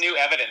what's this new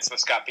evidence with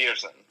Scott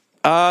Peterson?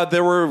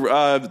 There were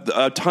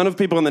a ton of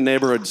people in the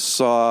neighborhood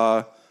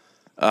saw.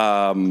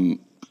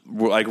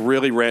 Like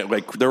really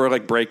like there were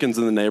like break-ins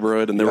in the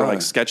neighborhood, and there were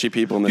like sketchy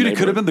people in the neighborhood. It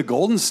could have been the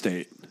Golden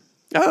State.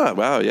 Oh,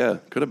 wow, yeah,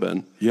 could have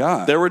been.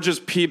 Yeah. There were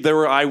just there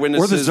were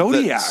eyewitnesses. Or the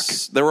Zodiac.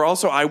 There were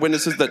also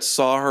eyewitnesses that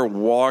saw her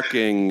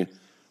walking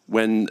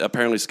when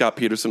apparently Scott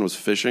Peterson was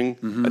fishing.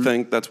 I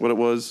think that's what it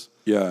was.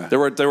 Yeah. There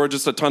were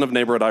just a ton of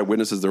neighborhood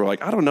eyewitnesses that were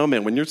like, I don't know,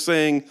 man, when you're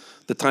saying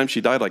the time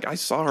she died, like I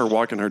saw her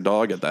walking her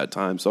dog at that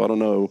time, so I don't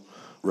know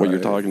what you're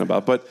talking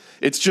about. But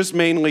it's just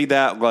mainly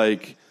that,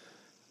 like,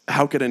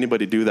 how could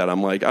anybody do that?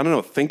 I'm like, I don't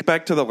know, think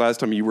back to the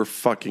last time you were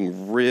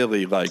fucking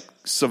really, like,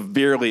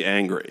 severely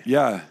angry.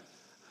 Yeah.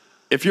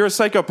 If you're a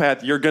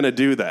psychopath, you're going to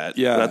do that.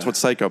 Yeah. That's what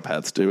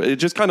psychopaths do. It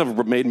just kind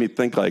of made me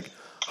think, like,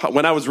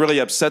 when I was really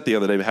upset the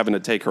other day having to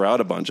take her out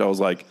a bunch, I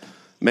was like,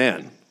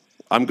 man,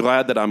 I'm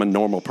glad that I'm a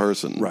normal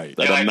person. Right.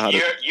 That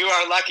you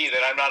are lucky that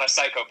I'm not a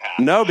psychopath.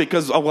 No,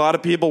 because a lot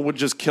of people would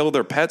just kill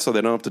their pets so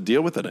they don't have to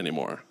deal with it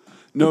anymore.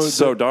 No, it's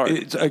so dark.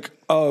 It's like,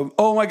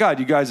 oh my God,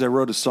 you guys! I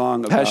wrote a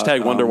song about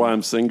 #, wonder why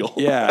I'm single.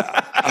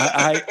 Yeah,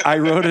 I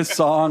wrote a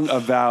song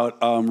about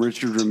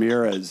Richard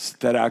Ramirez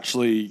that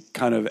actually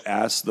kind of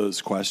asks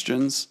those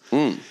questions,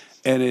 and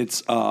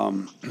it's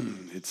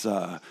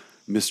Mr.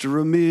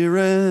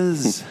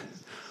 Ramirez,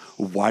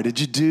 why did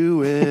you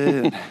do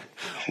it?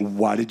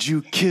 Why did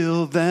you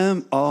kill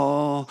them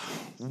all?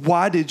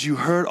 Why did you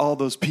hurt all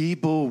those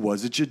people?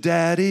 Was it your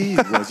daddy?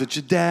 Was it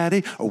your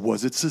daddy? Or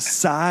was it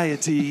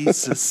society?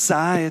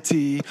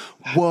 Society,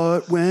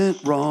 what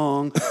went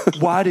wrong?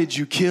 Why did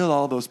you kill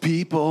all those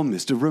people?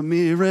 Mr.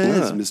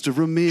 Ramirez, Mr.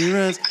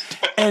 Ramirez.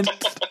 And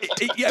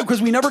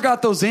because we never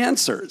got those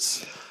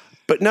answers.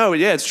 But no,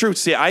 yeah, it's true.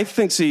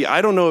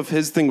 I don't know if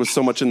his thing was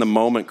so much in the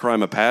moment,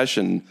 crime of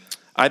passion.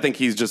 I think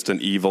he's just an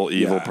evil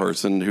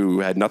person who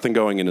had nothing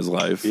going in his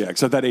life. Yeah,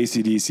 except that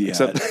AC/DC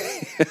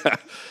had.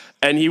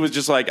 And he was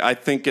just like, I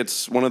think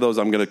it's one of those,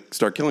 I'm going to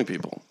start killing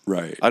people.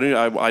 Right. I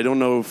don't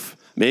know if,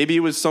 maybe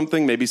it was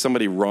something, maybe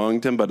somebody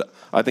wronged him, but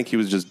I think he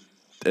was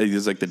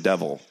like the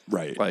devil.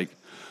 Right. Like,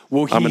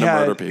 well, I'm going to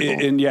murder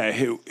people. And yeah,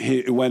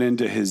 he went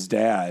into his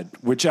dad,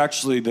 which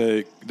actually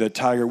the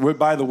Tiger,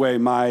 by the way,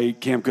 my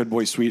Camp Good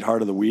Boy sweetheart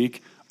of the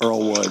week,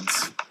 Earl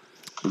Woods.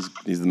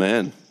 He's the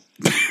man.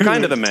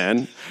 Kind of the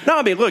man. No,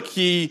 I mean, look,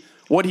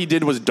 what he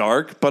did was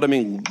dark, but I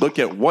mean, look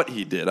at what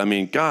he did. I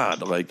mean,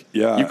 God, like,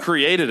 you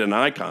created an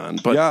icon,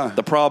 but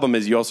the problem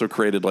is you also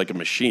created like a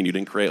machine. You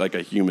didn't create like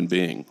a human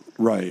being.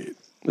 Right.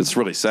 It's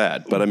really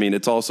sad, but I mean,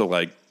 it's also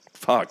like,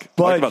 fuck.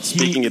 But talk about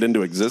speaking it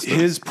into existence.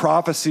 His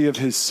prophecy of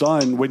his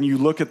son, when you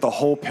look at the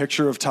whole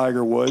picture of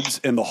Tiger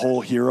Woods and the whole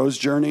hero's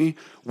journey,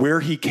 where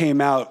he came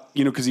out,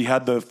 because he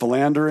had the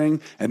philandering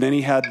and then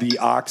he had the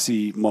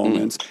oxy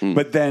moments,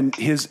 but then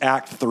his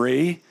act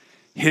 3,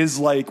 his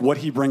like what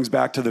he brings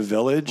back to the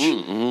village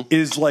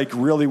is like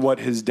really what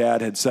his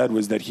dad had said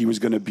was that he was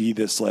going to be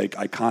this like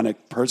iconic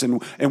person,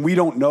 and we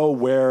don't know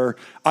where.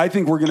 I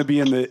think we're going to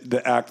be in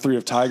the act 3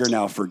 of Tiger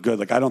now for good.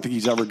 Like I don't think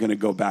he's ever going to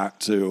go back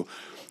to.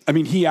 I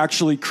mean, he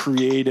actually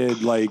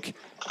created like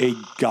a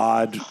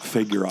god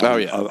figure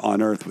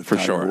on Earth with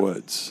Tiger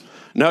Woods.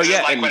 No,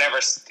 like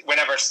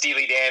whenever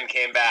Steely Dan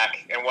came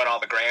back and won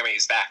all the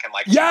Grammys back in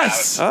like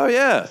yes, 2000. Oh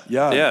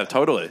yeah,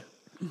 totally.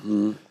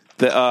 Mm-hmm.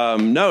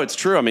 No, it's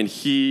true. I mean,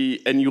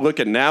 you look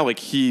at now, like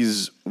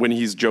when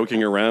he's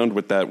joking around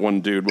with that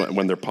one dude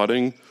when they're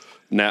putting,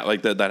 now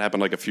like that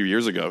happened like a few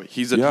years ago.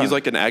 He's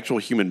like an actual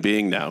human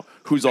being now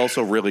who's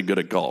also really good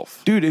at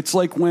golf. Dude, it's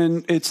like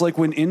when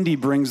Indy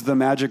brings the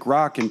magic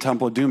rock in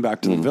Temple of Doom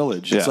back to the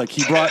village. It's like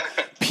he brought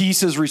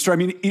pieces restored.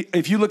 I mean,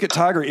 if you look at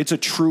Tiger, it's a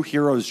true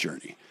hero's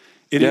journey.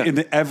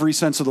 In every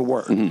sense of the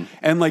word. Mm-hmm.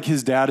 And like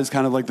his dad is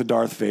kind of like the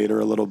Darth Vader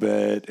a little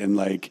bit, and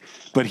like,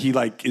 but he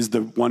like is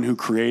the one who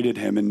created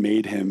him and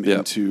made him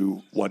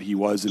into what he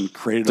was and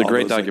created. It's a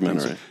great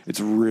documentary. It's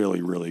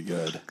really, really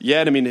good. Yeah,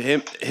 and I mean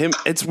him.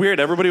 It's weird.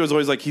 Everybody was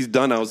always like, he's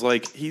done. I was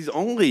like, he's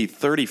only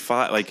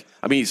 35. Like,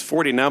 I mean, he's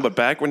 40 now, but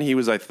back when he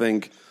was, I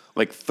think,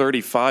 like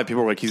 35,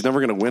 people were like, he's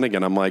never going to win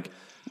again. I'm like,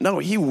 no,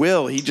 he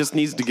will. He just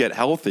needs to get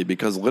healthy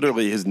because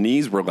literally his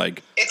knees were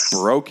like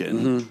broken.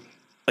 Mm-hmm.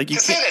 Like to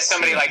say that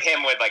somebody like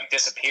him would like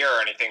disappear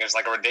or anything is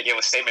like a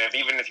ridiculous statement.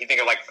 Even if you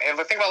think of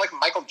think about like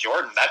Michael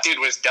Jordan, that dude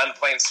was done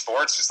playing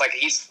sports. Just like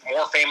he's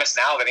more famous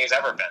now than he's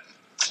ever been.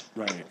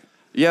 Right.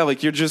 Yeah,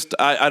 like you're just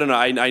I don't know.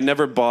 I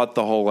never bought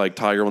the whole like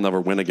Tiger will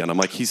never win again. I'm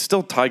like, he's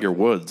still Tiger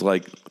Woods.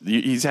 Like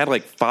he's had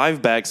like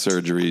 5 back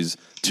surgeries,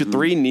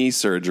 3 knee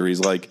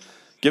surgeries. Like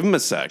Give him a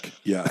sec.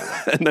 Yeah.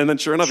 And then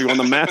sure enough, he won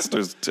the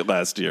Masters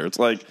last year. It's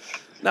like,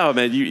 no,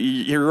 man,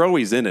 you're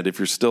always in it if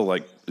you're still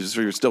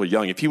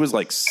young. If he was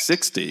like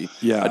 60,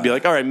 I'd be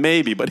like, all right,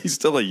 maybe, but he's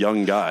still a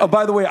young guy. Oh,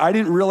 by the way, I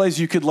didn't realize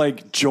you could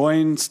like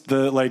join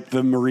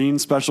the Marine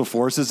Special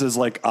Forces as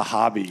like a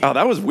hobby. Oh,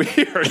 that was weird.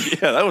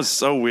 Yeah, that was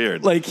so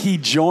weird. Like he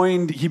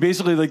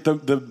basically like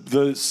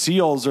the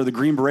SEALs or the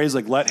Green Berets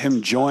like let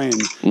him join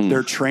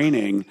their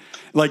training.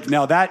 Like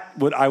now that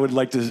what I would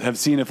like to have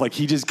seen if like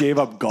he just gave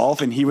up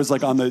golf and he was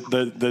like on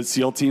the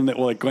SEAL team that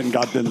like went and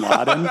got Bin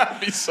Laden. That'd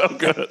be so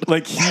good.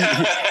 Like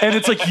and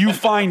it's like you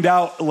find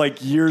out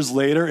like years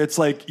later, it's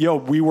like, yo,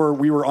 we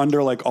were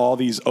under like all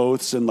these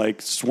oaths and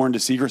like sworn to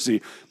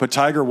secrecy, but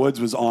Tiger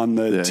Woods was on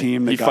the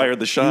team that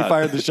fired the shot. He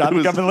fired the shot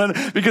that got Bin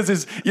Laden because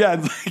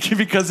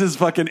his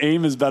fucking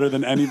aim is better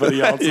than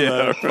anybody else in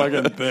the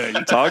fucking thing.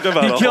 Talk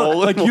about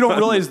like you don't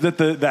realize that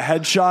the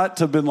headshot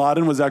to Bin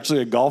Laden was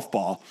actually a golf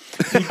ball.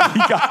 He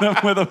got him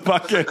with a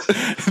fucking.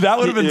 That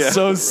would have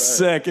been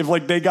sick if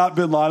like they got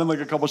Bin Laden like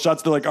a couple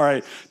shots. They're like, all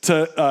right,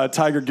 to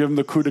Tiger, give him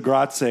the coup de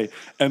grace,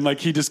 and like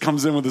he just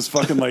comes in with his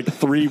fucking like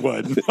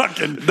 3-wood, and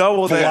fucking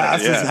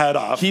blasts his head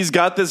off. He's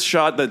got this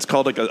shot that's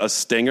called like a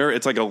stinger.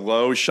 It's like a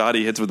low shot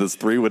he hits with his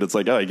 3-wood. It's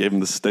like, oh, I gave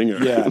him the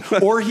stinger. Yeah,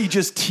 or he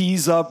just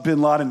tees up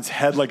Bin Laden's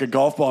head like a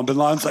golf ball, and Bin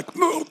Laden's like,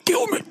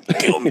 kill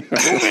me,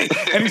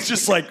 and he's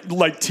just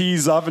like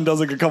tees up and does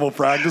like a couple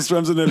practice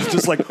swims, and then it's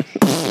just like.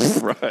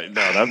 Right.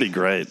 No, that'd be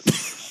great.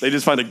 They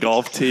just find a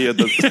golf tee at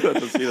the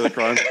scene of the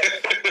crime.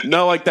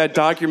 No, like that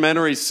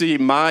documentary. See,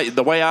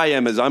 the way I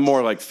am is I'm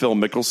more like Phil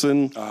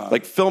Mickelson.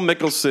 Like Phil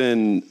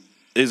Mickelson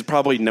is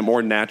probably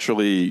more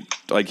naturally,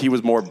 like he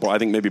was more, I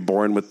think maybe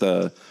born with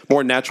the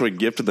more naturally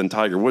gifted than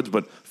Tiger Woods,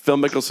 but Phil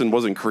Mickelson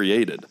wasn't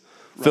created.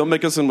 Right. Phil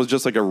Mickelson was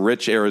just like a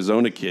rich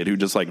Arizona kid who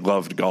just like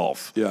loved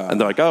golf. Yeah.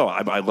 And they're like, oh,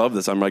 I love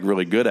this. I'm like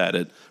really good at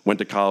it. Went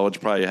to college,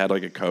 probably had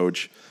like a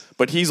coach.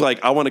 But he's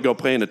like, I want to go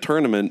play in a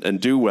tournament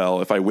and do well.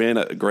 If I win,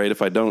 great.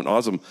 If I don't,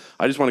 awesome.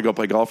 I just want to go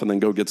play golf and then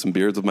go get some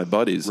beers with my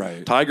buddies.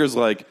 Right. Tiger's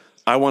like,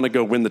 I want to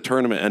go win the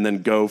tournament and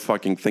then go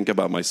fucking think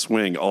about my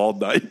swing all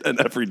night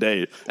and every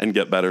day and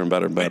get better and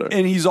better and better.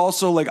 And he's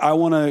also like, I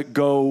want to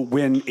go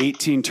win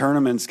 18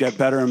 tournaments, get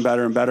better and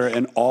better and better,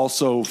 and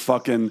also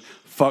fuck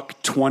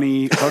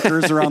 20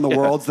 hookers around the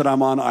world that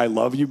I'm on I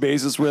love you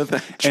basis with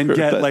and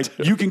get like,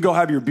 you can go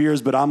have your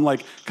beers, but I'm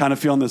like kind of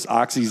feeling this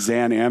Oxy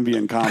Xan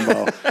Ambien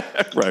combo.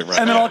 Right.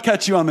 And then I'll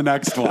catch you on the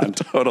next one.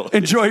 Totally.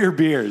 Enjoy your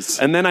beers.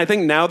 And then I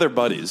think now they're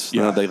buddies.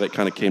 Yeah. They like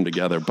kind of came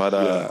together. But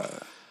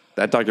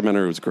that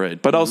documentary was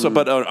great. But also,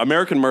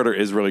 American Murder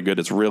is really good.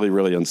 It's really,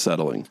 really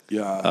unsettling.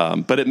 Yeah.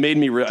 But it made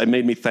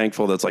me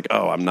thankful that it's like,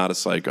 oh, I'm not a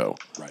psycho.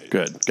 Right.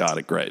 Good. Got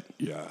it. Great.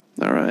 Yeah.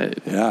 All right.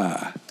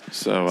 Yeah.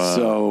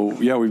 So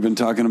we've been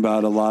talking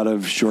about a lot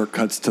of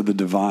shortcuts to the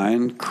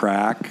divine,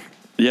 crack,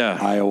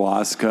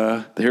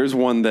 ayahuasca. Here's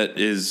one that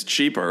is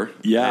cheaper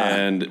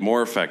and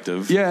more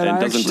effective and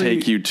doesn't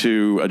take you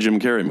to a Jim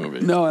Carrey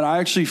movie. No, and I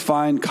actually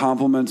find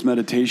complements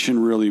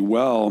meditation really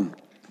well.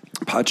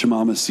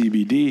 Pachamama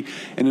CBD.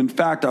 And in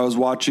fact, I was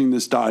watching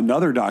this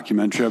another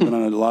documentary. I've been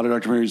on a lot of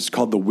documentaries. It's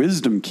called The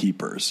Wisdom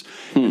Keepers.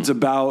 It's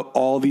about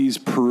all these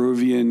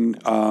Peruvian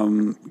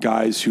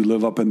guys who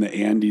live up in the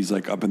Andes,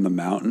 like up in the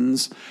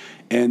mountains.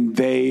 And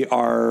they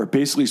are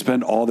basically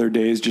spend all their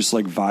days just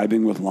like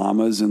vibing with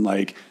llamas and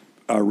like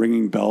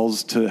ringing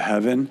bells to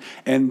heaven.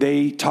 And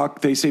they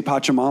say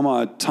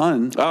Pachamama a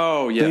ton.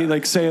 Oh, yeah. They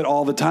like say it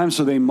all the time.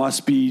 So they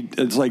must be,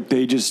 it's like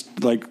they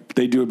just like,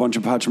 they do a bunch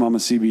of Pachamama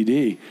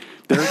CBD.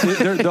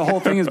 The whole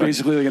thing is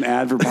basically like an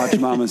ad for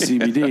Pachamama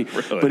CBD.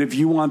 Really? But if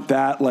you want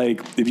that,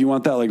 like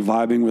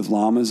vibing with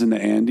llamas in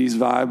the Andes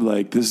vibe,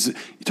 like this, you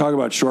talk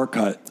about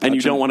shortcut. And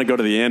you don't want to go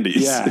to the Andes.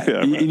 Yeah.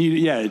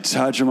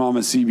 Pachamama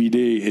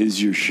CBD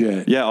is your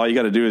shit. Yeah. All you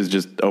got to do is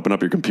just open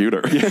up your computer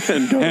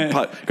and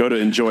go to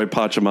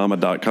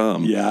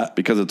enjoypachamama.com. Yeah.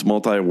 Because it's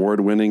multi-award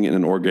winning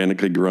and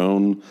organically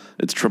grown.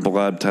 It's triple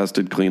lab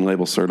tested, clean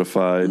label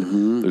certified.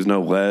 Mm-hmm. There's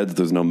no leads.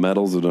 There's no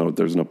metals.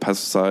 There's no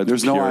pesticides.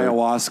 There's no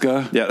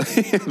ayahuasca. Yeah.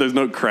 There's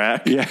no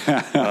crack. Yeah.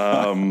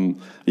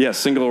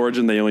 Single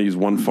origin. They only use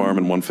one farm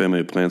and one family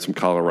of plants from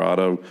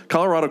Colorado.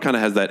 Colorado kind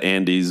of has that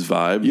Andes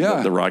vibe.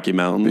 Yeah. The Rocky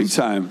Mountains. Big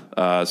time.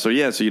 So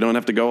you don't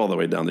have to go all the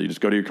way down there. You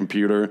just go to your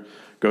computer,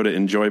 go to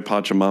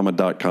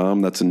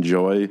enjoypachamama.com. That's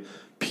enjoy,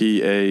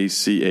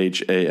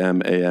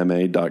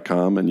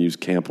 PACHAMAMA.com, and use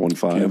Camp 15.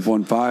 Camp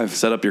 15.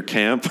 Set up your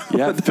camp.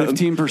 Yeah,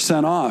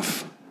 15%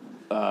 off.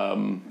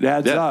 It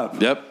adds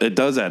up. Yep, it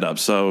does add up.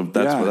 So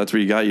that's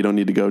where you got. You don't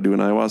need to go do an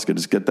ayahuasca.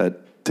 Just get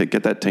that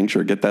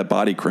tincture, get that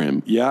body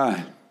cream.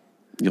 Yeah.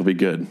 You'll be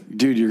good.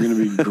 Dude, you're going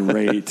to be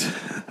great.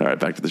 All right,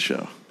 back to the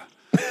show.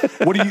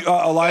 What do you,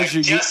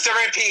 Elijah? Just to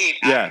repeat,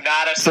 I'm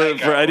not a psycho.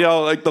 For any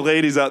of like the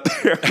ladies out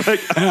there,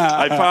 like,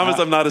 I promise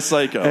I'm not a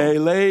psycho. Hey,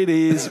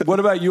 ladies. What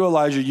about you,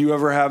 Elijah? You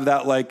ever have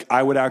that, like,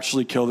 I would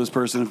actually kill this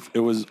person if it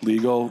was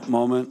legal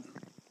moment? No,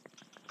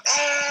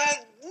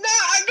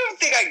 I don't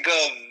think I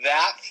go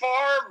that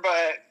far,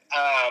 but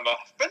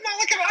But no,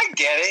 like I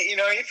get it. You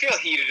know, you feel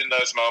heated in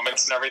those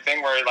moments and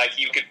everything, where like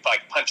you could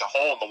like punch a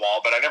hole in the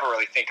wall, but I never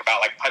really think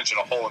about like punching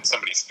a hole in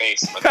somebody's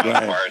face. For the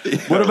most part.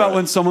 What about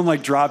when someone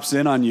like drops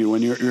in on you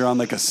when you're on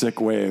like a sick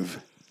wave?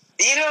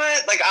 You know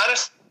what? Like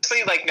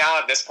honestly, like now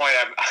at this point,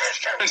 I'm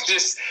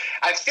just.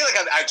 I feel like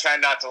I try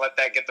not to let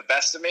that get the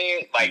best of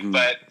me. Like,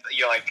 but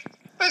you know, like.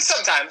 But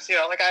sometimes, you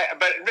know, like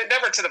but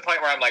never to the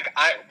point where I'm like,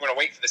 I'm going to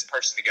wait for this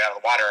person to get out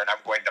of the water and I'm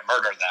going to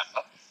murder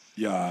them.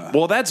 Yeah.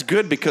 Well, that's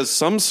good because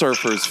some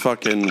surfers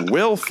fucking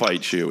will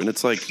fight you, and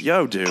it's like,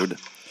 yo, dude.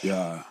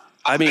 Yeah.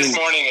 I mean, this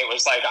morning it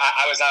was like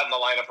I was out in the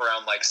lineup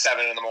around like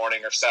 7 a.m.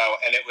 or so,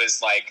 and it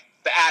was like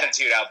the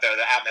attitude out there,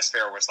 the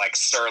atmosphere was like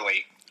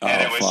surly,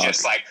 and it was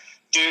just like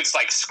dudes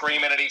like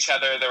screaming at each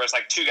other. There was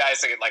like 2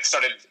 guys that like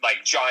started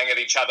like jawing at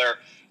each other.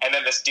 And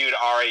then this dude,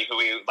 Ari,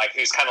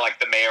 who's kind of like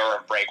the mayor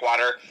of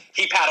Breakwater,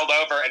 he paddled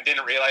over and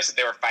didn't realize that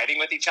they were fighting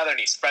with each other, and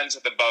he's friends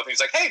with them both.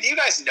 He's like, hey, do you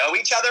guys know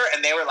each other?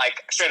 And they were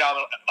like, straight on,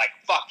 like,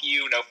 fuck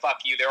you, no,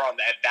 fuck you. They were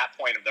at that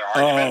point of their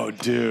argument. Oh,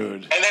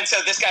 dude. And then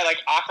so this guy,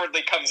 like,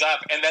 awkwardly comes up,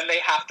 and then they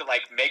have to,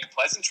 like, make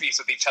pleasantries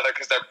with each other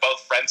because they're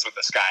both friends with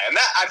this guy. And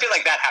that I feel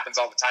like that happens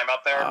all the time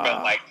out there.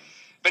 But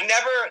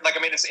never, like, I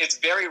mean, it's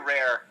very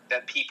rare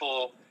that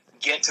people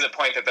get to the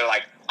point that they're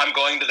like, I'm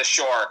going to the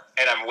shore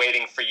and I'm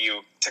waiting for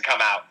you to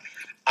come out.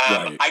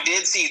 Right. I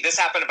did see this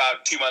happen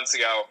about 2 months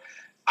ago.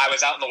 I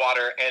was out in the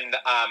water and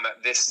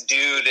this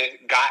dude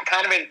got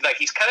kind of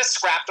he's kind of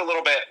scrapped a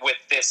little bit with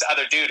this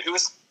other dude who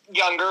was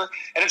younger,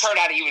 and it turned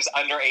out he was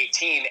under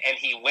 18, and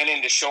he went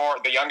into shore.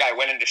 The young guy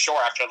went into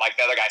shore after like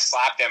the other guy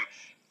slapped him.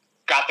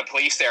 Got the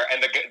police there,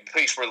 and the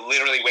police were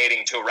literally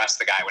waiting to arrest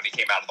the guy when he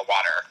came out of the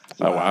water.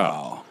 Oh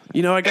wow!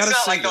 You know, I gotta say,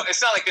 it's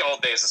not like the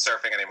old days of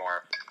surfing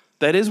anymore.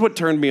 That is what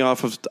turned me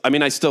off of. I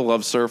mean, I still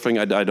love surfing.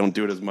 I don't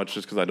do it as much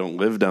just because I don't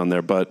live down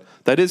there. But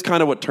that is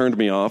kind of what turned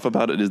me off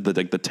about it. Is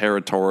the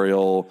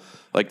territorial,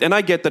 like, and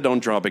I get the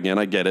don't drop again.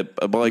 I get it,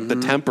 but like the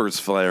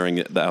tempers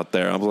flaring out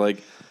there. I'm like,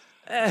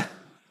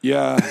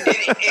 Yeah.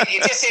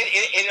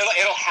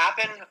 It'll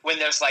happen when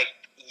there's like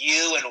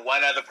you and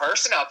one other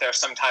person out there.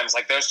 Sometimes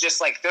like there's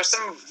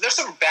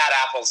some bad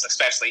apples,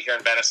 especially here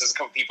in Venice. There's a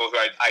couple people who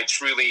I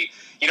truly,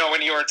 you know,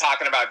 when you were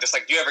talking about just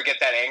like, do you ever get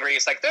that angry?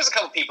 It's like there's a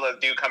couple people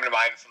that do come to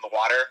mind from the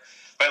water,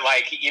 but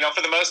like, you know,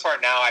 for the most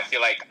part now, I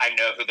feel like I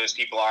know who those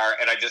people are,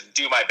 and I just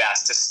do my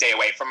best to stay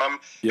away from them.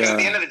 Because at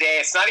the end of the day,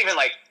 it's not even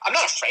like I'm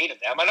not afraid of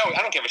them. I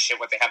don't give a shit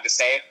what they have to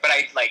say, but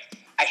I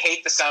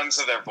hate the sounds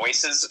of their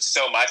voices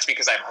so much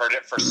because I've heard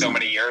it for so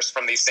many years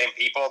from these same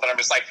people that I'm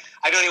just like,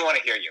 I don't even want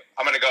to hear you.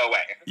 I'm going to go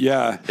away.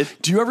 Yeah.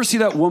 Do you ever see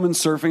that woman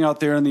surfing out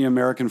there in the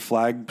American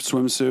flag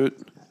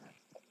swimsuit?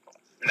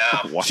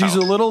 No. wow. She's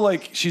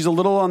a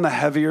little on the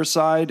heavier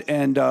side,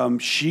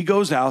 and she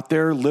goes out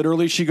there.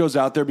 Literally, she goes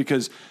out there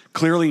because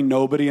clearly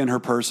nobody in her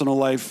personal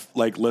life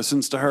like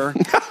listens to her,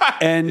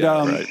 and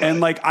and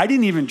like I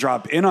didn't even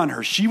drop in on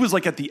her. She was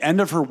like at the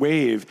end of her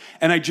wave,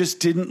 and I just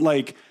didn't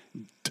like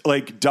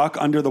duck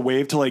under the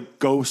wave to like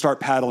go start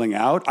paddling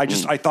out.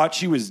 I thought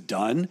she was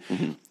done,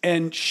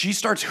 and she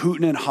starts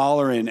hooting and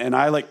hollering, and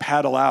I like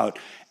paddle out.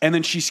 And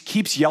then she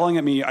keeps yelling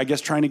at me, I guess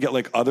trying to get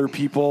like other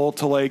people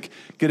to like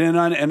get in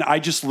on. And I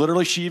just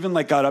literally, she even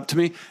like got up to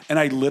me, and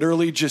I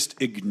literally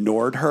just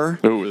ignored her.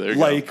 Oh, there you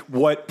like go.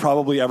 what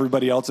probably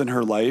everybody else in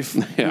her life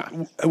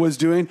was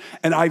doing.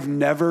 And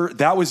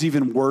that was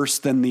even worse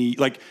than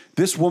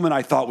this woman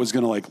I thought was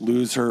going to like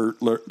lose her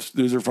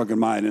fucking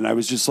mind. And I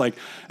was just like,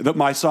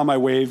 I saw my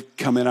wave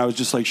come in. I was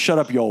just like, shut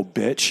up, you old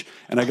bitch.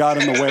 And I got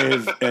in the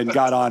wave and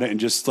got on it and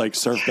just like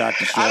surfed back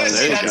to shore.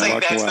 Honestly,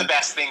 that's the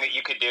best thing that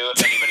you could do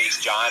if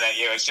anybody's jawing at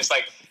you. It's just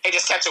like, hey,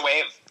 just catch a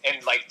wave,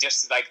 and like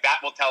just like that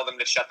will tell them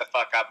to shut the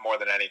fuck up more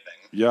than anything.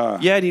 Yeah,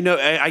 yeah. And you know,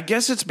 I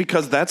guess it's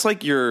because that's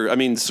like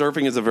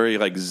surfing is a very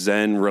like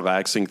zen,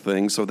 relaxing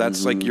thing. So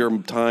that's like your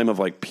time of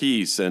like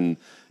peace, and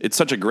it's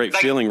such a great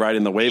feeling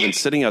riding the wave and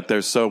sitting out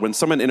there. So when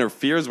someone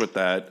interferes with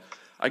that,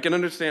 I can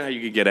understand how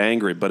you could get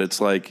angry, but it's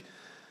like,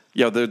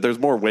 there's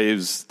more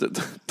waves to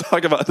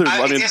talk about.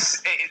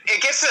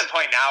 It gets to the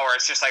point now where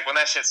it's just like when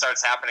that shit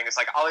starts happening, it's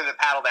like I'll either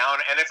paddle down,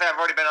 and if I've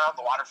already been out in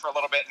the water for a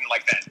little bit, and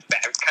like that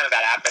kind of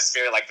that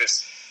atmosphere, like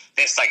this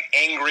like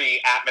angry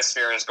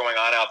atmosphere is going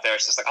on out there,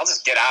 it's just like I'll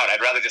just get out.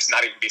 I'd rather just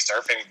not even be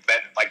surfing than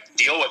like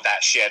deal with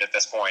that shit at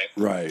this point.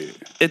 Right.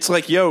 It's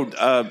like,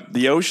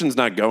 the ocean's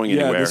not going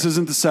anywhere. Yeah, this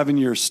isn't the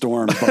 7-year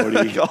storm,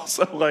 Bodie.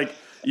 Also, like,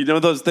 you know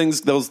those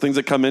things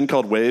that come in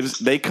called waves?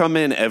 They come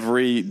in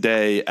every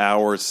day,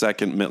 hour,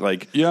 second, minute.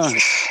 Like, yeah,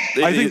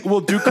 I think. Well,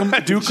 Duke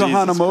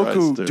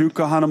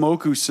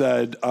Kahanamoku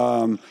said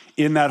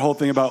in that whole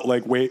thing about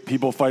like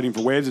people fighting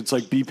for waves. It's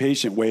like, be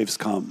patient, waves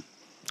come.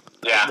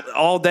 Yeah,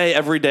 all day,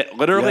 every day,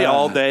 literally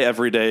all day,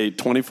 every day,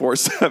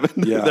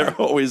 24/7. Yeah, they're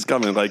always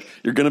coming. Like,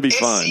 you're gonna be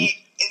fine. You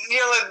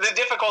know, the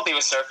difficulty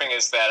with surfing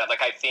is that,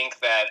 like, I think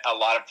that a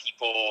lot of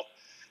people.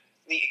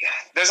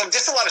 There's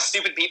just a lot of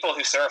stupid people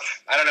who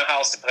surf. I don't know how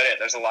else to put it.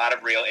 There's a lot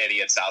of real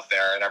idiots out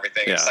there and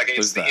everything. Yeah, it's like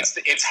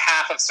it's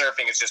half of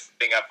surfing is just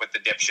putting up with the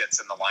dipshits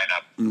in the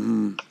lineup.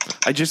 Mm-hmm.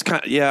 I just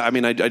kind I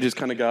mean, I just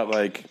kind of got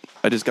like,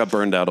 I just got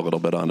burned out a little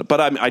bit on it.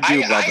 But I do love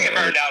it. I get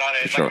burned out on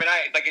it. Sure.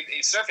 Like,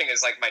 surfing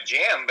is like my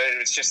jam, but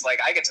it's just like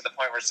I get to the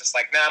point where it's just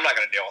like, nah, I'm not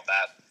going to deal with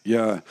that.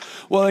 Yeah.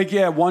 Well, like,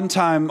 one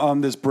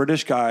time, this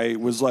British guy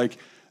was like,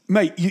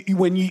 mate,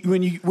 when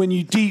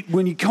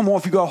you come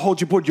off, you got to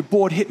hold your board. Your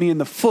board hit me in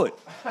the foot.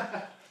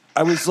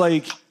 I was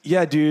like,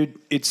 yeah, dude,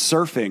 it's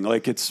surfing.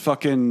 Like, it's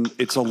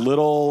a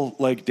little,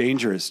 like,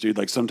 dangerous, dude.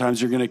 Like,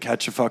 sometimes you're going to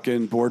catch a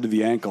fucking board to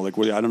the ankle. Like,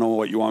 I don't know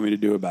what you want me to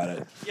do about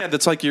it. Yeah,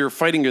 that's like you're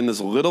fighting in this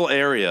little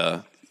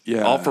area.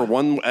 Yeah. All for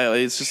one.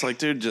 It's just like,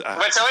 dude.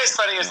 What's always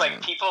funny is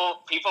like people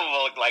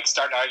will like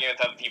start arguing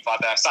with other people out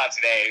there. I saw it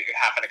today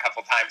happen a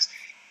couple times,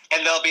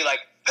 and they'll be like,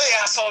 "Hey,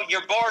 asshole,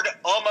 your board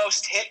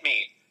almost hit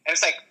me," and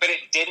it's like, but it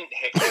didn't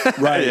hit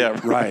you. Right. Yeah,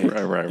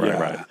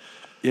 Right.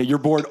 Yeah, your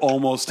board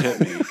almost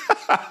hit me.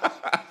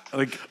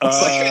 Like,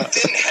 it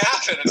didn't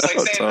happen. It's like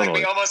saying totally. like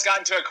we almost got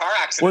into a car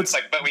accident. It's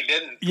like, but we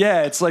didn't.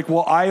 Yeah, it's like,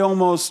 well, I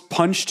almost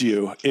punched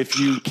you if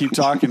you keep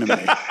talking to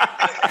me.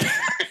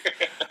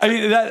 I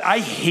mean, I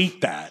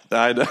hate that.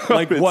 I know.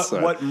 Like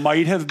what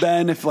might have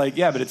been if like,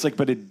 yeah, but it's like,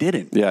 but it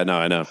didn't. Yeah, no,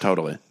 I know,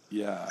 totally.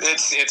 Yeah.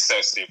 It's so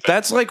stupid.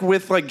 That's like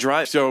with like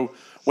drive. So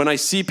when I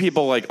see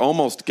people like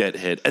almost get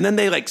hit and then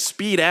they like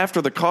speed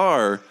after the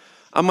car,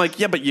 I'm like,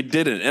 yeah, but you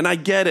didn't. And I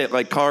get it.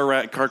 Like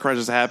car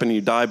crashes happen and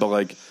you die,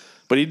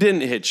 but he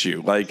didn't hit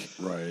you. Like,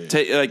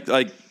 right.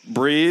 Like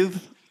breathe,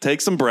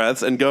 take some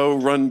breaths and go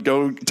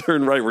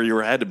turn right where you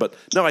were headed. But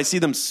no, I see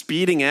them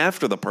speeding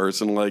after the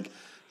person. Like,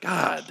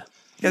 God,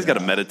 you guys got to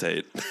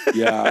meditate.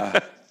 Yeah.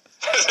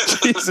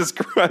 Jesus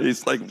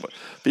Christ. Like,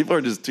 people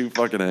are just too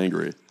fucking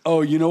angry.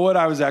 Oh, you know what?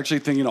 I was actually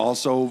thinking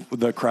also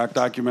the crack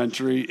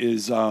documentary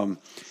is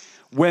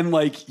when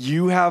like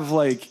you have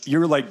like,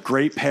 you're like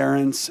great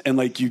parents and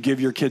like you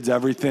give your kids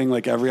everything,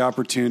 like every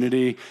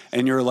opportunity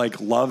and you're like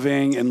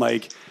loving and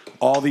like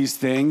all these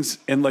things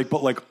and like,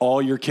 but like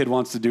all your kid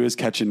wants to do is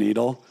catch a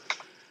needle.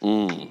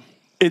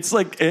 It's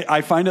like,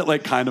 I find it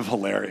like kind of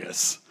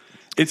hilarious.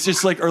 It's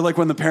just like, or like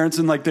when the parents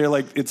and like, they're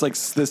like, it's like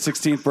the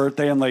 16th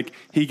birthday and like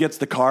he gets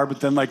the car, but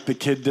then like the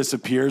kid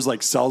disappears,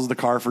 like sells the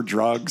car for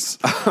drugs.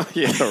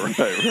 Yeah, right.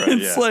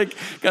 It's like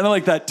kind of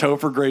like that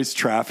Topher Grace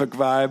Traffic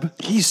vibe.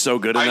 He's so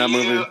good in that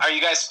movie. Are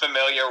you guys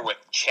familiar with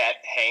Chet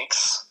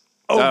Hanks?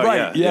 Oh,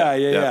 right.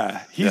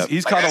 Yeah.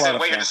 He's caught a lot of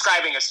what you're fans.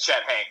 describing is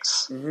Chet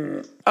Hanks.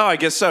 Mm-hmm. Oh, I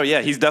guess so.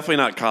 Yeah, he's definitely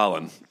not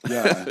Colin.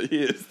 Yeah.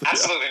 He is.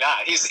 Absolutely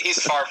not.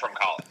 He's far from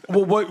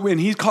Colin. Well, when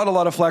he's caught a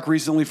lot of flack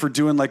recently for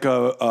doing like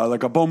a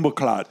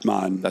bomboclat,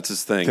 man. That's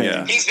his thing.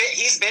 Yeah.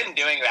 He's been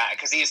doing that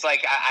because he's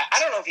like I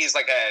don't know if he's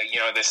like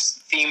a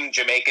this themed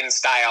Jamaican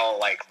style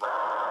like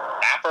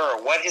rapper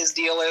or what his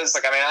deal is.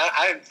 Like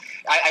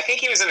I think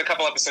he was in a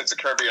couple episodes of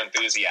Curb Your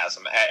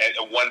Enthusiasm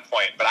at one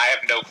point, but I have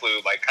no clue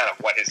like kind of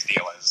what his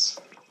deal is.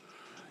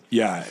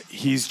 Yeah,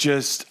 he's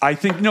just. I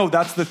think no,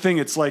 that's the thing.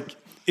 It's like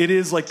it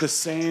is like the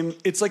same.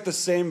 It's like the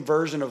same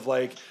version of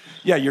like,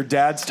 yeah, your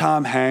dad's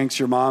Tom Hanks,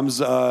 your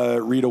mom's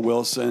Rita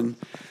Wilson,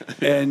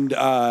 and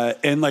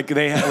like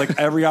they have like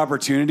every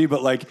opportunity,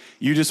 but like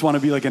you just want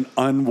to be like an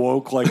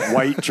unwoke like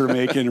white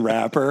Jamaican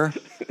rapper.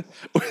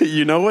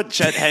 You know what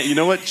Chet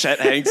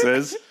Hanks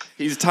is?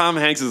 He's Tom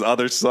Hanks'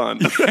 other son.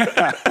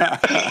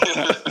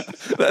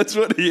 That's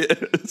what he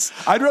is.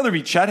 I'd rather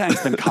be Chet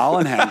Hanks than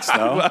Colin Hanks,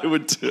 though. I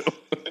would too.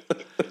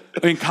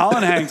 I mean,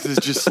 Colin Hanks is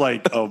just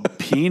like a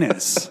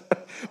penis.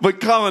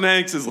 But Colin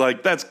Hanks is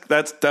like, that's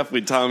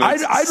definitely Tom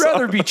Hanks. I'd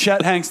rather be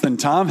Chet Hanks than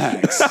Tom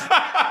Hanks.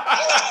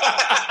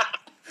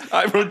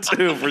 I would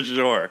too, for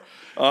sure.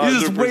 100%.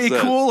 He's just way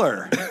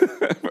cooler.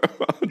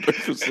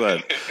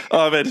 100%.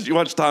 Oh, man, did you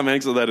watch Tom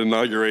Hanks on that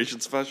inauguration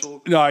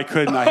special? No, I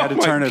couldn't. I had to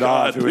turn it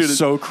off. It was dude,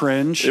 so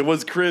cringe. It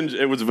was cringe.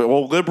 It was,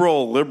 well,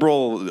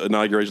 liberal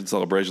inauguration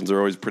celebrations are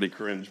always pretty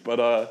cringe.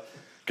 But,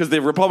 because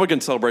the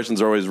Republican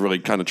celebrations are always really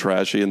kind of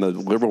trashy and the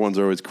liberal ones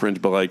are always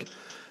cringe. But, like,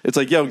 it's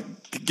like, yo,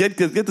 get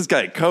this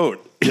guy a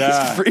coat.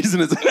 Yeah. He's freezing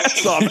his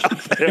ass off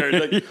out there.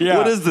 Like, Yeah.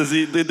 What is this?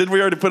 Did we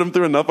already put him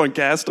through enough on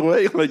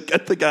Castaway? Like,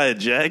 get the guy a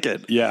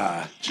jacket.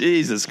 Yeah.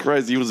 Jesus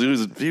Christ, he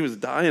was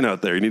dying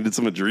out there. He needed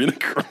some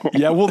adrenochrome.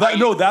 Yeah, well,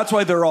 that's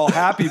why they're all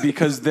happy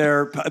because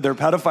their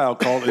pedophile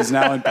cult is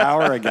now in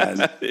power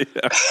again. Yeah.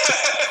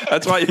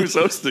 That's why he was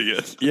hosting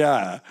it.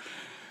 Yeah.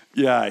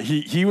 Yeah,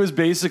 he was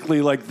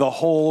basically like the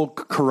whole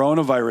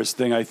coronavirus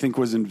thing, I think,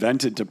 was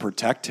invented to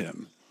protect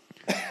him.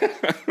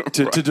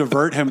 to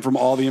divert him from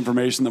all the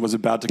information that was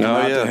about to come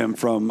out to him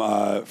from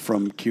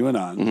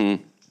QAnon.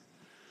 Mm-hmm.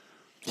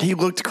 He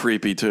looked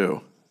creepy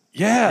too.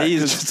 Yeah,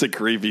 he's just a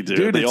creepy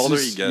dude. The older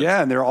he gets,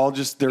 and they're all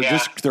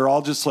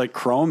just like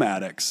chrome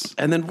addicts.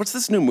 And then what's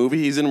this new movie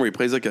he's in where he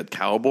plays like a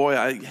cowboy?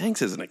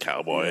 Hanks isn't a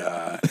cowboy.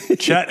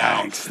 Chet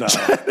Hanks, though.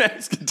 Chet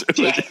Hanks can do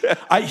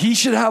it. He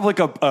should have like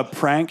a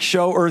prank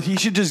show, or he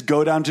should just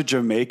go down to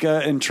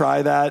Jamaica and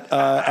try that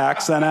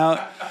accent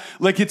out.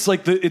 Like it's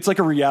like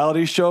a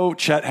reality show.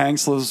 Chet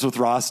Hanks lives with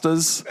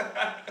Rastas,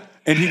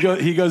 and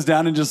he goes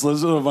down and just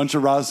lives with a bunch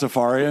of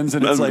Rastafarians,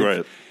 and That's it's like.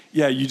 great.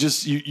 Yeah,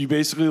 you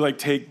basically like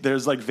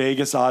there's like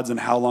Vegas odds on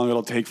how long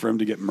it'll take for him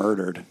to get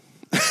murdered.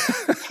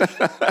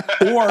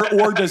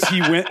 or does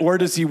he win? Or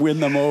does he win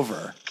them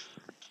over?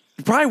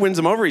 He probably wins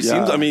him over. He Yeah.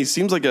 seems. I mean, he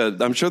seems like a.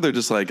 I'm sure they're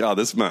just like, oh,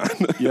 this man.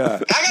 Yeah,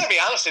 I gotta be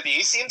honest with you,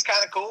 he seems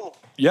kind of cool.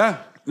 yeah.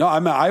 No,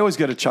 I always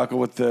get a chuckle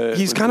with the.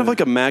 He's with kind of the-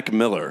 like a Mac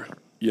Miller.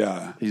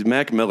 yeah. He's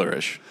Mac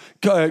Miller-ish.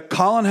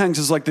 Colin Hanks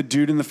is like the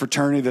dude in the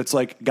fraternity that's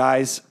like,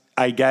 guys,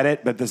 I get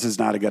it, but this is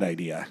not a good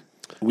idea.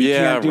 We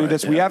Yeah, can't do right,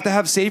 this. We yeah. have to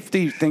have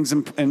safety things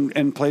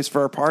in place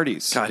for our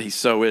parties. God, he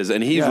so is,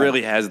 and he Yeah.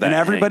 really has that. And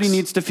everybody Hanks.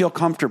 needs to feel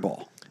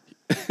comfortable.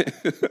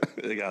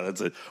 God,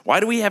 that's it. Why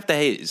do we have to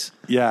haze?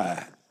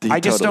 Yeah. He I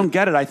just totally- don't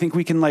get it. I think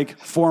we can like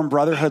form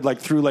brotherhood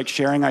like through like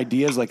sharing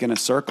ideas like in a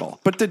circle.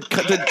 But did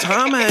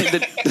Tom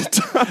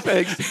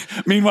Hanks?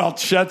 Meanwhile,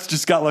 Chet's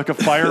just got like a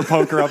fire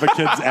poker up a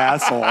kid's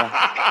asshole.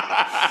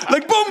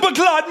 Like, boomba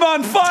clot,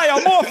 man,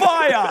 fire, more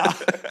fire.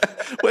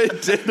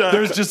 Wait, did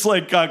There's just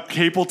like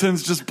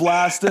Capleton's just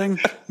blasting.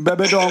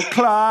 Baby, don't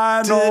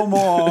cry no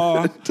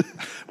more.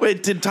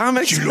 Wait, did Tom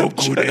Hanks? You look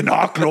good in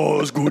our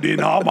clothes, good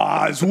in our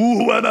minds.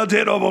 Ooh, when I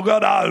did, oh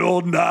God, I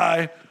don't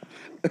die.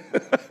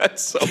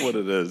 That's so what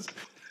it is.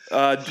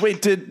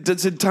 Wait,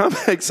 did Tom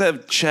Hanks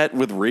have Chet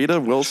with Rita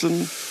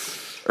Wilson,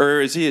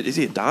 or is he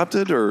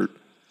adopted, or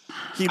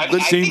he? I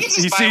think it's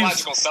his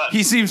biological son.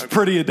 He seems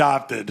pretty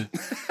adopted.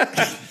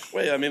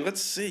 Wait, I mean, let's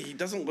see. He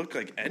doesn't look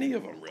like any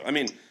of them. Really. I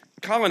mean,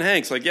 Colin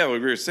Hanks, like, yeah, what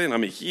we were saying. I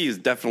mean, he is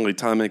definitely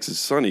Tom Hanks'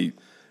 son.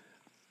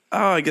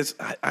 I guess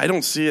I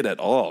don't see it at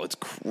all. It's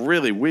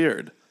really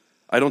weird.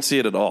 I don't see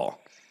it at all.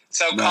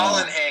 So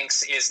Colin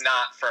Hanks is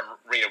not from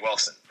Rita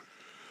Wilson.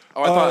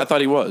 Oh, I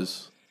thought he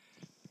was.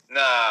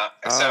 No,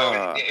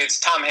 so it's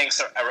Tom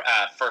Hanks'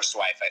 first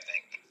wife, I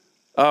think.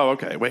 Oh,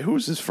 okay. Wait, who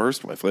was his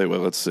first wife? Wait,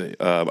 let's see.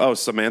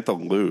 Samantha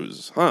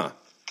Luz. Huh.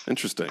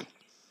 Interesting.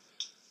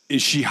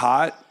 Is she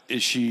hot?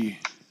 Is she?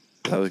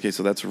 Okay,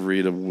 so that's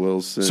Rita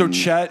Wilson. So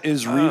Chet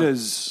is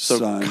Rita's So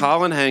son.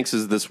 Colin Hanks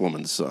is this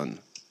woman's son.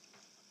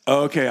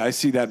 Okay, I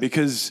see that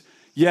because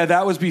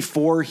that was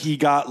before he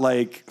got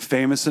like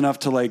famous enough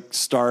to like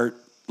start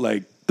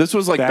like This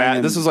was like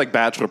banging. this is like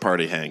Bachelor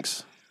Party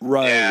Hanks.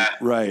 right, Yeah.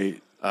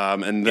 right.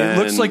 And then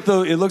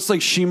It looks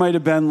like she might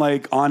have been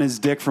like on his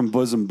dick from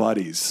Bosom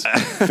Buddies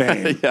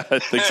fame. Yeah, I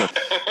think so.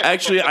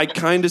 Actually, I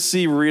kind of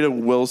see Rita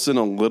Wilson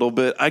a little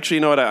bit. Actually,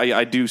 you know what?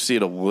 I do see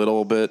it a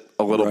little bit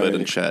Right.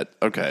 in Chet.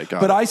 Okay, got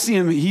But it. I see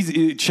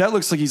him. Chet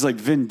looks like he's like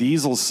Vin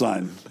Diesel's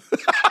son.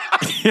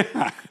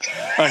 Yeah,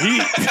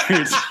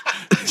 dude,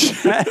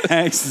 Chet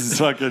Hanks is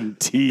fucking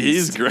teased.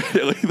 He's great.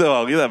 Look at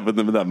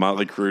that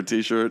Motley Crue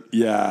T-shirt.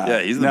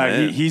 Yeah, He's the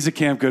man. He's a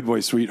Camp Good Boy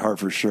sweetheart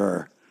for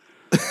sure.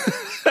 You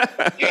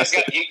guys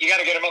got to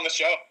get him on the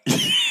show.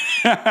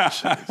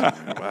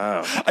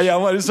 Wow. Yeah,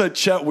 I just said,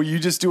 Chet, will you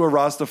just do a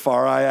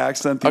Rastafari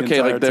accent? The Okay,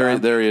 entire like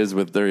time? there he is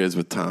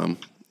with Tom.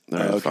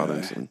 There's father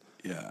and son.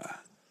 Yeah.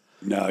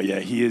 No, yeah,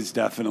 he is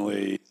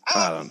definitely.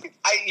 I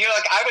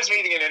was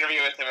reading an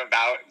interview with him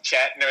about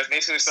Chet, and it was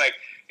basically just like,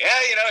 yeah,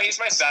 he's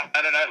my son,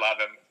 and I love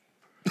him.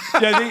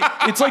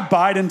 Yeah, it's like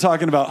Biden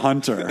talking about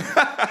Hunter.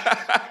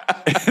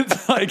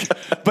 It's like,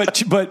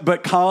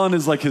 but Colin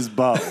is like his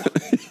beau.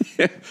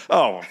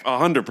 Oh,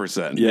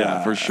 100%. Yeah,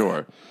 Yeah. for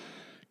sure.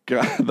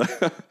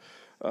 God.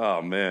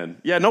 Oh, man.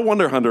 Yeah, no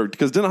wonder Hunter,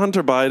 because didn't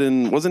Hunter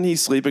Biden, wasn't he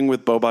sleeping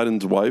with Beau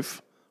Biden's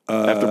wife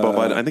after Beau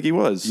Biden? I think he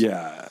was.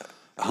 Yeah,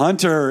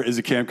 Hunter is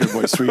a Camp Good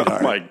Boy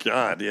sweetheart. Oh, my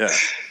God, yeah.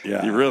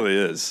 Yeah. He really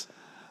is.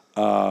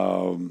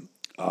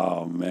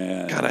 Oh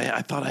man. God,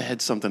 I thought I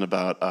had something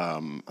about, I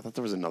thought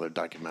there was another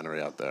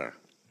documentary out there.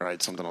 All right,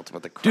 something else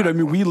about the crack Dude, I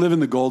mean, one. we live in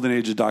the golden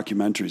age of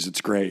documentaries.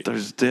 It's great.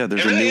 There's It a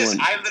really new is.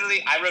 one.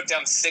 I wrote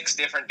down 6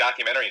 different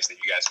documentaries that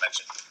you guys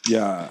mentioned.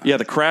 Yeah. Yeah,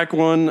 the crack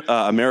one,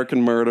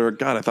 American Murder.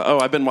 God, I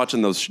thought, I've been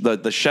watching those,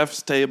 the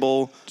Chef's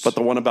Table, but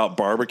the one about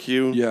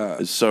barbecue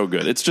is so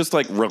good. It's just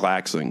like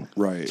relaxing.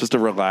 Right. It's just a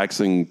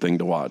relaxing thing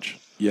to watch.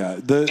 Yeah.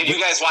 Did you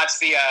guys watch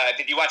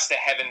Did you watch the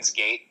Heaven's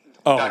Gate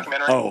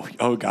documentary?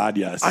 Oh, God,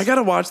 yes. I got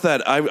to watch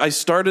that. I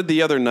started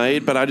the other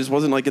night, but I just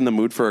wasn't like in the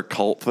mood for a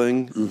cult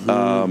thing.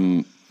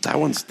 Mm-hmm. That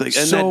one's thick.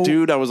 And So- that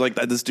dude, I was like,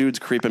 this dude's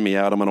creeping me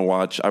out. I'm going to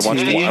watch. I watched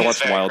very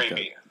Wildcat.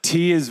 creepy.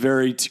 T is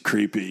very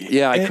creepy.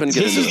 Yeah, I And couldn't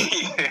get this into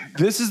is- it.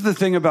 This is the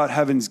thing about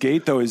Heaven's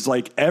Gate, though, is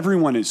like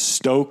everyone is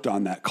stoked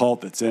on that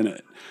cult that's in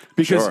it.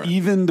 Because Sure.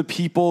 even the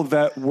people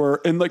that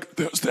were, and like,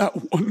 there's that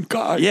one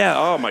guy. Yeah,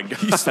 oh my God.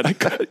 He's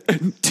like,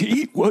 and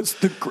T was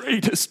the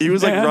greatest. He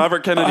was like man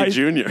Robert Kennedy I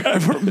Jr.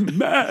 ever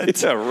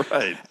met. Yeah,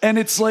 right. And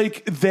it's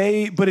like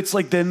but it's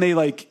like then they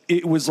like,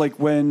 it was like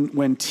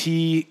when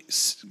T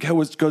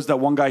goes that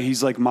one guy,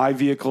 he's like, my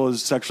vehicle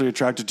is sexually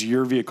attracted to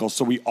your vehicle,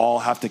 so we all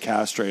have to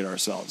castrate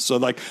ourselves. So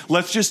like,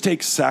 let's just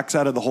take sex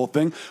out of the whole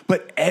thing.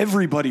 But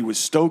everybody was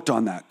stoked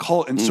on that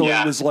cult. And so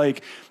Yeah. it was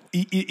like,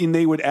 and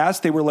they would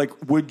ask, they were like,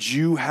 would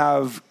you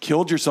have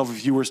killed yourself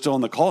if you were still in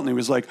the cult? And he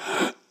was like,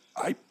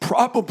 I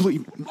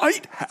probably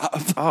might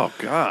have. Oh,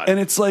 God. And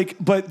it's like,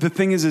 but the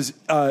thing is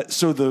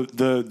so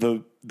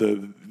the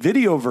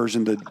video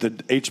version, the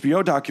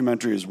HBO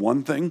documentary is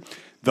one thing.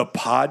 The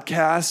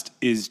podcast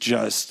is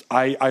just,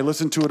 I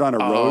listened to it on a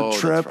road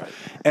that's trip, right.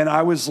 and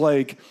I was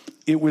like,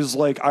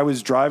 like I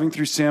was driving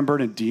through San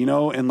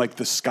Bernardino and like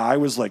the sky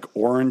was like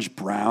orange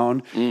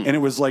brown, and it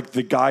was like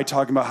the guy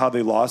talking about how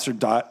they lost their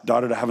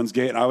daughter to Heaven's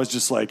Gate, and I was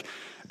just like,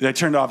 I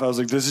turned it off. I was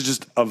like, this is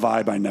just a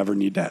vibe I never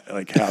need to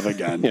like have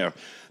again. Yeah.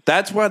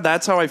 That's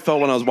how I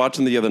felt when I was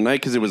watching the other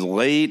night, because it was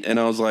late and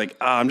I was like,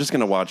 I'm just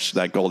gonna watch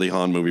that Goldie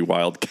Hawn movie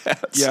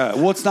Wildcats. Yeah,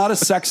 well, it's not a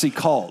sexy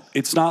cult.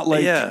 It's not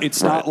like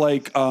not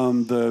like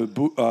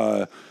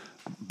Boog.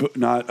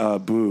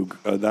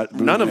 That Boog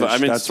none of them. I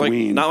mean, that's it's like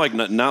Ween. not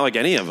like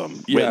any of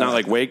them. Yeah. Not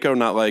like Waco.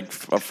 Not like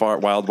a far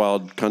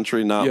wild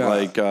country. Not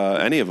like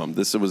any of them.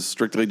 This was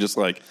strictly just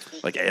like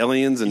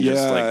aliens and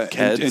just like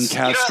kids and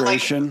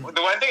castration. You know, like,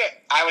 the one thing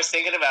I was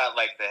thinking about,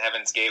 like the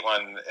Heaven's Gate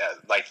one,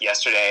 like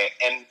yesterday,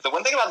 and the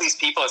one thing about these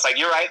people is like,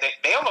 you're right.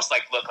 They almost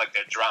like look like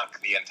they're drunk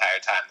the entire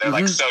time. They're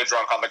like so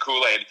drunk on the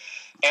Kool-Aid.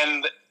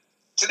 And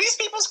to these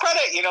people's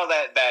credit, you know,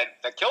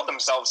 that killed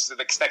themselves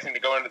expecting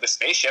to go into the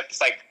spaceship. It's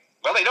like,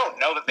 well, they don't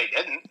know that they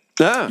didn't.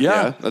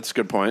 Yeah, that's a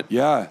good point.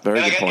 Yeah, very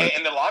good point.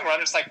 In the long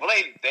run, it's like, well,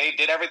 they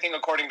did everything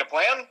according to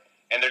plan,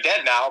 and they're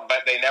dead now.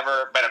 But they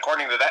never. But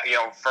according to that, you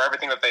know, for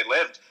everything that they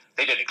lived,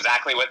 they did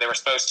exactly what they were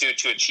supposed to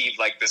achieve,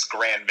 like this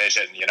grand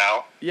vision. You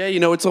know? Yeah, you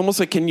know, it's almost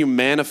like, can you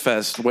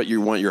manifest what you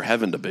want your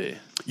heaven to be?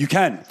 You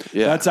can.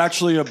 Yeah. That's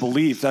actually a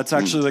belief. That's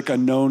actually like a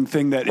known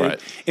thing that,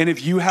 and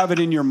if you have it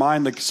in your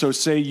mind, like, so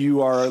say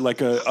you are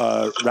like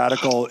a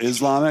radical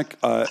Islamic,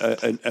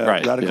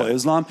 radical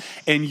Islam,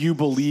 and you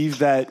believe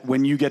that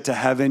when you get to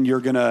heaven, you're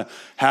going to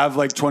have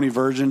like 20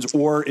 virgins,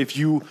 or if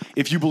you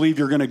believe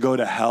you're going to go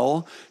to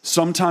hell,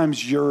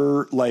 sometimes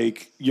your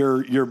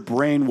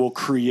brain will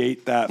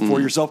create that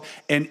for yourself.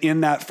 And in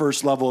that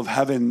first level of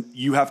heaven,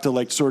 you have to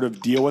like sort of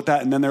deal with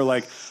that. And then they're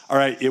like, all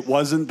right, it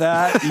wasn't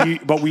that,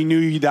 but we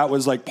knew that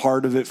was like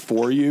part of it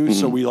for you.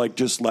 So we like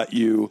just let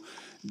you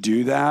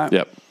do that.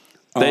 Yep.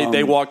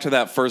 They walk to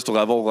that first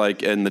level,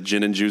 like in the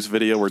Gin and Juice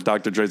video where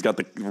Dr. Dre's got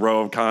the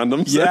row of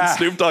condoms. Yeah. And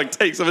Snoop Dogg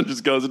takes them and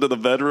just goes into the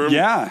bedroom.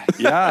 Yeah.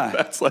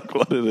 That's like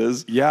what it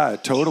is. Yeah,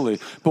 totally.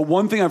 But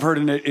one thing I've heard,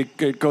 and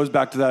it goes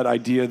back to that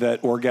idea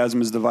that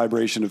orgasm is the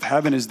vibration of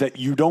heaven, is that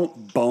you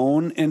don't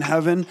bone in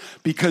heaven,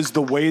 because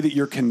the way that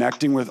you're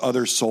connecting with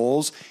other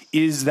souls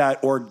is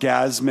that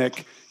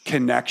orgasmic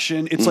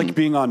connection. It's like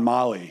being on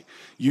Molly.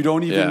 You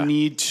don't even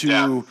need to.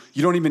 Yeah.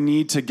 You don't even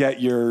need to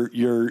get your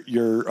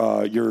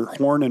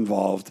horn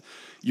involved.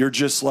 You're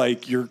just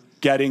like, you're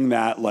getting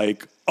that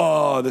like,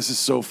 oh, this is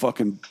so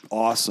fucking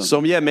awesome.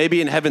 So yeah, maybe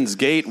in Heaven's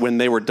Gate when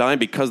they were dying,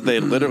 because they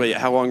literally,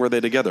 how long were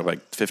they together? Like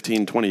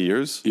 15, 20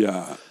 years?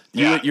 Yeah.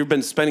 You've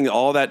been spending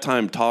all that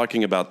time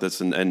talking about this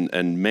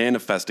and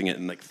manifesting it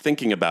and like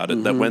thinking about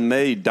it, that when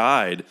they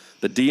died,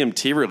 the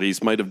DMT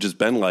release might have just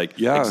been like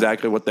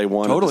exactly what they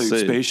wanted to see.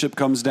 Spaceship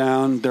comes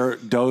down,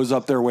 Doe's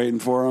up there waiting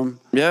for them.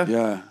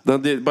 Yeah.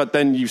 But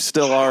then you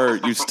still are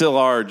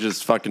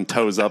just fucking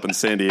toes up in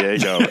San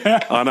Diego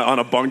on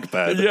a bunk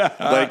bed. Yeah.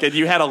 Like, and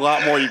you had a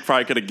lot more you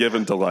probably could have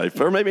given to life.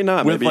 Or maybe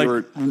not. With maybe like you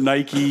were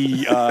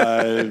Nike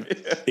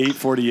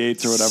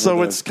 848s or whatever.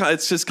 So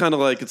it's just kind of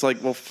like, it's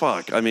like, well,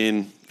 fuck. I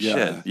mean,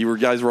 shit. You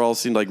guys were all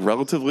seemed like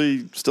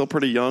relatively still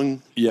pretty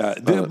young. Yeah.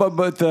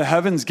 But the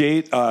Heaven's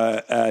Gate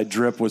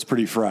drip was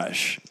pretty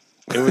fresh.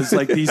 It was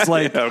like these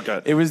like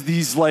it was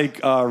these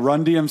like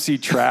Run DMC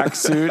track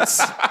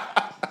suits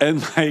and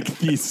like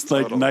these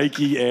like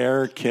Nike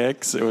Air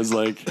kicks. It was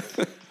like,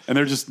 and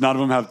they're just, none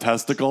of them have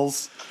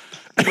testicles.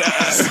 It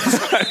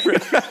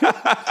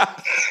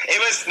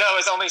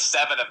was only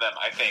 7 of them,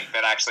 I think,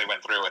 that actually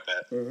went through with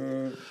it.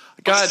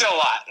 God, still a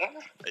lot.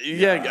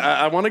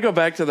 Yeah, I want to go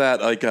back to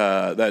that, like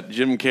that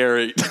Jim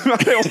Carrey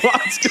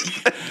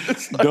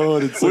ayahuasca.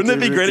 Dude,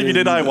 wouldn't it be great if you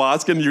did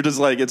ayahuasca and you're just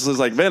like, it's just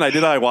like, man, I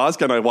did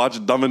ayahuasca and I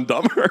watched Dumb and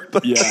Dumber.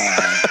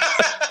 Yeah.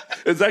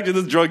 It's actually,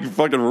 this drug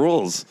fucking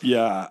rules.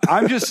 Yeah.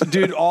 I'm just,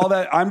 dude, all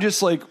that, I'm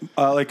just like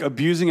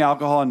abusing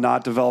alcohol and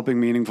not developing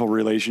meaningful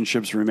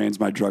relationships remains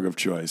my drug of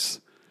choice.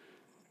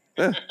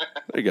 Yeah,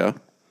 there you go.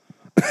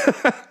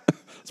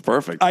 It's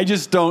perfect. I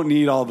just don't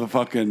need all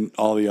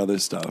the other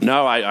stuff.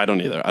 No, I don't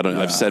either. I don't.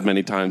 Yeah. I've said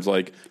many times,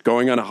 like,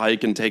 going on a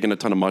hike and taking a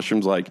ton of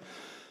mushrooms, like,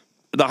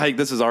 the hike,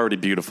 this is already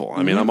beautiful.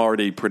 I mean, I'm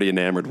already pretty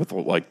enamored with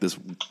what, like, this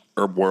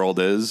herb world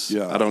is.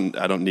 Yeah. I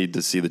don't need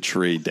to see the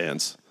tree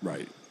dance.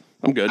 Right.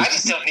 I'm good. I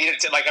just don't need it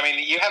to, like, I mean,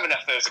 you have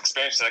enough of those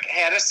experiences. Like,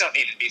 hey, I just don't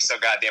need to be so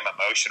goddamn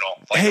emotional.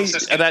 Like, hey,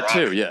 that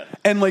too, yeah.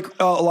 And, like,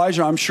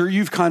 Elijah, I'm sure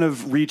you've kind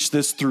of reached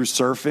this through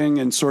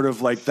surfing and sort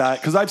of like that.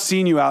 Because I've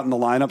seen you out in the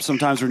lineup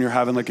sometimes when you're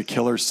having, like, a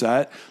killer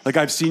set. Like,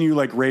 I've seen you,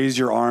 like, raise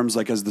your arms,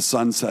 like, as the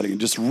sun's setting and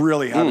just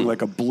really having,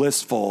 like, a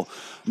blissful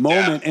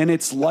moment. Yeah. And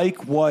it's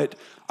like what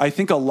I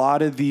think a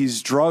lot of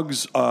these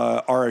drugs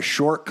are a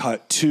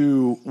shortcut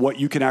to what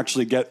you can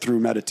actually get through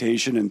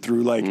meditation and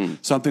through like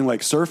something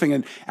like surfing.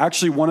 And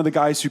actually one of the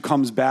guys who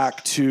comes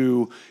back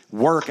to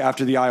work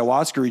after the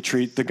ayahuasca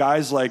retreat, the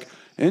guy's like,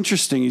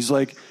 interesting. He's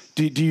like,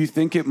 do you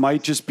think it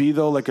might just be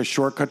though, like a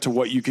shortcut to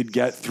what you could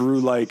get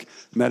through like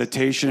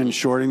meditation and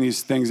shorting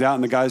these things out?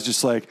 And the guy's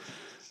just like,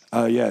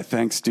 yeah,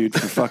 thanks, dude,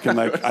 for fucking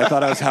like, I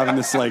thought I was having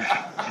this like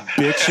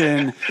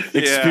bitchin'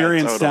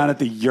 experience down at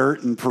the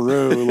yurt in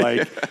Peru,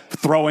 like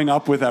throwing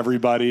up with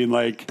everybody and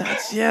like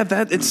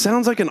it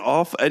sounds like an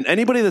awful. And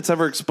anybody that's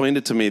ever explained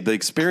it to me, the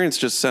experience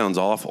just sounds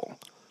awful.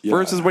 Yeah.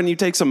 Versus when you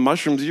take some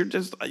mushrooms,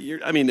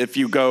 I mean, if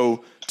you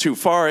go too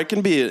far, it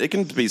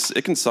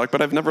can suck.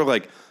 But I've never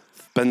like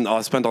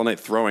spent all night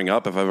throwing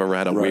up if I've ever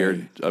had a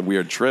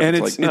weird trip. And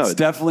it's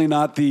definitely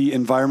not the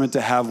environment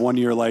to have when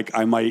you're like,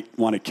 I might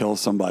want to kill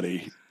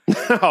somebody.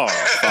 Oh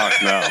fuck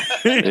no!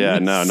 Yeah,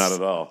 no, not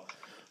at all.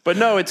 But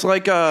no, it's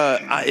like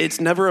it's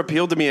never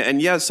appealed to me.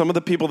 And yeah, some of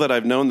the people that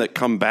I've known that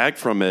come back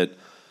from it,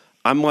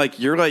 I'm like,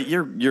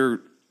 you're.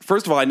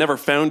 First of all, I never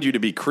found you to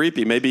be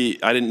creepy. Maybe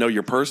I didn't know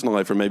your personal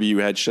life, or maybe you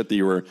had shit that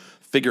you were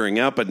figuring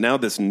out. But now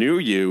this new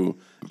you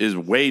is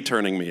way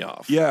turning me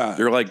off. Yeah,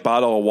 you're like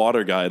bottle of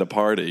water guy at a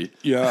party.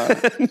 Yeah,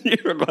 and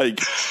you're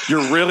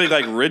really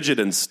like rigid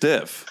and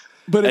stiff.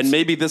 And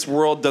maybe this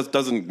world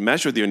doesn't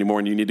mesh with you anymore,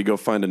 and you need to go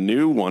find a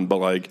new one. But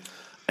like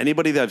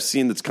anybody that I've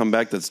seen that's come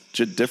back that's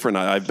different,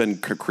 I've been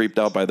creeped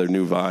out by their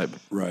new vibe.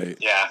 Right.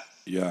 Yeah.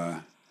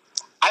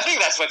 I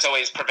think that's what's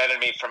always prevented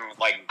me from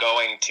like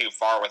going too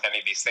far with any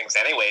of these things.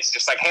 Anyways,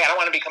 just like, hey, I don't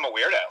want to become a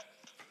weirdo.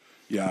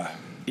 Yeah.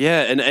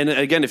 Yeah, and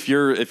again, if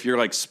you're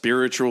like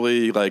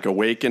spiritually like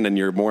awakened and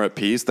you're more at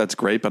peace, that's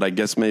great. But I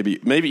guess maybe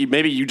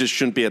you just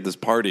shouldn't be at this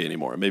party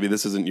anymore. Maybe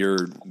this isn't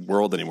your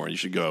world anymore. You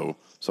should go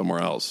somewhere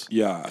else.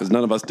 Yeah, because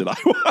none of us did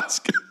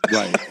ayahuasca.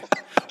 Right.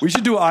 We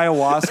should do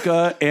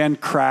ayahuasca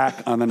and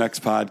crack on the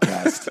next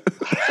podcast.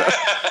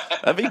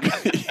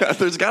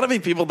 There's got to be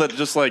people that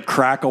just like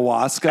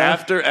crack-awaska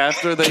after you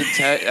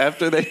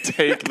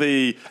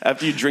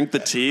drink the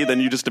tea,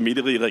 then you just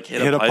immediately like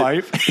hit a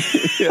pipe.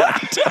 Yeah,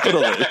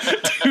 totally,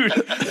 dude.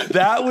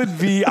 That would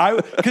be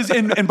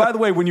and by the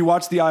way, when you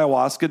watch the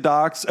ayahuasca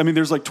docs, I mean,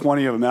 there's like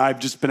 20 of them, and I've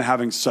just been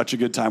having such a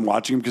good time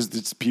watching them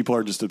because people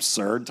are just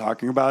absurd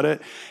talking about it,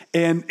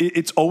 and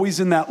it's always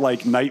in that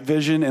like night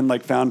vision and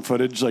like found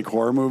footage like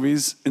horror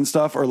movies and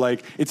stuff, or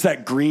like it's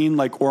that green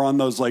like or on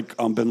those like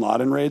Bin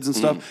Laden raids and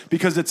stuff.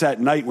 Because it's at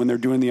night when they're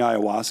doing the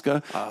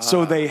ayahuasca.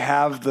 So they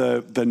have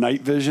the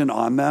night vision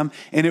on them.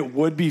 And it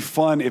would be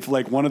fun if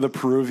like one of the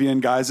Peruvian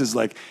guys is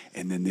like,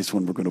 and then this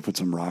one we're going to put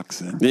some rocks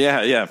in.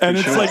 Yeah. And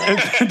it's like,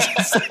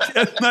 just like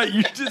at night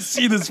you just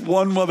see this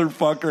one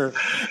motherfucker.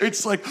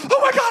 It's like, oh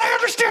my God, I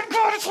understand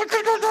God. It's like,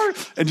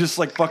 and just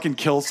like fucking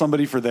kill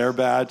somebody for their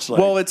batch. Like,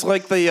 well, it's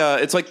like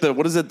the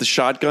what is it? The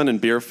shotgun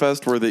and beer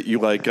fest where that you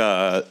like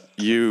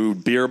you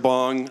beer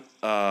bong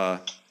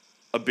a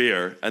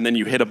beer and then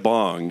you hit a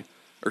bong.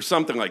 Or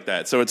something like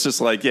that. So it's just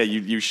like,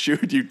 you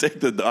shoot, you take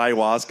the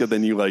ayahuasca,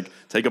 then you like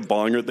take a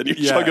bonger, then you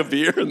chug a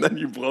beer, and then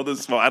you blow the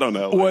smoke. I don't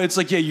know. Well, it's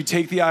like, you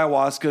take the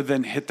ayahuasca,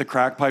 then hit the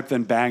crack pipe,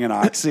 then bang an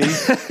oxy.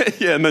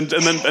 Yeah, and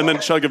then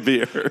chug a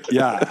beer.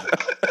 Yeah.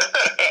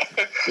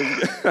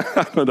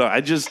 I don't know.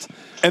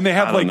 And they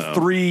have like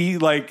 3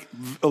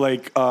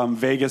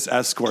 Vegas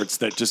escorts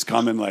that just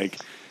come and like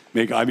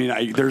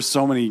there's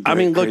so many.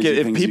 Look,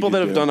 if people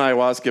that have done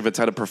ayahuasca, if it's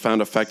had a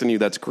profound effect on you,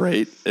 that's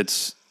great.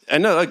 I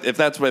know, like, if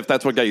that's what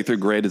got you through,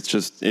 great. It's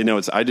just,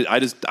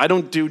 I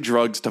don't do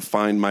drugs to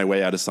find my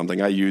way out of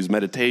something. I use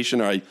meditation,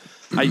 or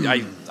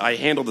I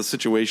handle the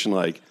situation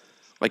like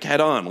head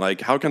on.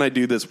 Like, how can I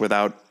do this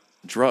without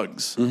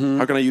drugs? Mm-hmm.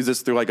 How can I use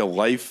this through like a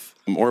life,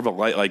 more of a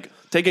life, like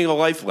taking a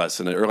life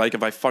lesson, or like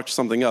if I fucked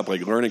something up,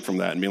 like learning from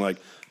that and being like,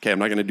 okay, I'm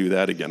not going to do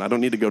that again. I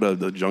don't need to go to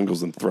the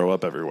jungles and throw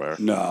up everywhere.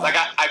 No, like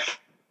I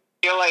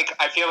feel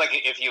like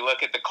if you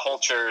look at the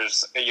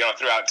cultures,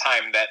 throughout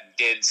time that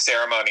did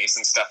ceremonies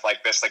and stuff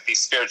like this, like these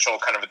spiritual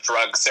kind of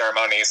drug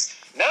ceremonies,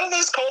 none of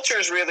those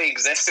cultures really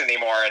exist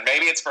anymore, and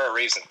maybe it's for a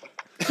reason.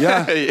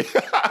 Yeah,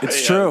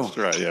 it's true. That's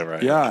right. Yeah,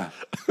 right. Yeah,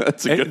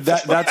 that's a good.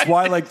 That's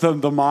why like the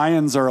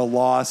Mayans are a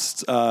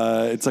lost.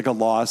 It's like a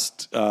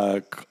lost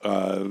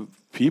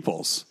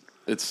peoples.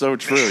 It's so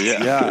true.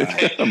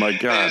 Yeah. Oh my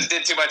God. They just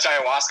did too much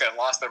ayahuasca and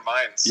lost their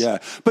minds. Yeah,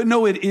 but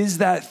no, it is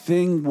that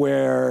thing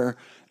where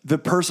the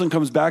person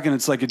comes back and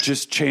it's like, it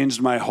just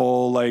changed my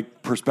whole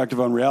like perspective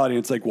on reality. And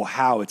it's like, well,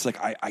 how? It's like,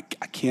 I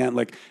can't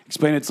like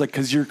explain it. It's like,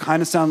 cause you're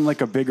kind of sounding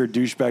like a bigger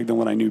douchebag than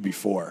what I knew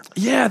before.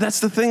 Yeah.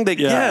 That's the thing that,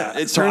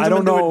 it so turns I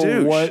don't know into a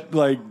douche. What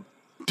like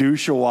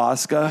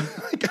douche-awaska.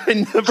 I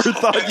never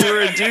thought you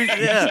were a douche.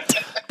 Yeah.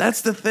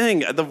 That's the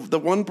thing. The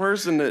one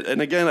person, and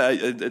again,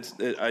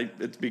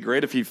 it'd be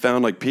great if you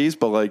found like peace,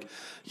 but like,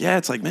 yeah,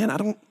 it's like,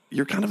 man,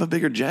 you're kind of a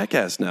bigger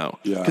jackass now.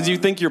 Yeah. Because you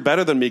think you're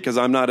better than me because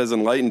I'm not as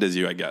enlightened as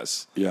you, I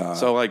guess. Yeah.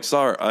 So, like,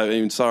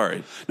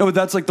 sorry. No, but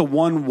that's like the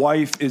one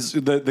wife is,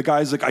 the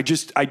guy's like, I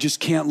just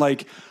can't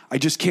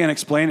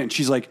explain it. And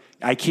she's like,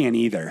 I can't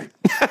either.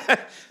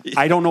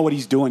 I don't know what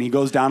he's doing. He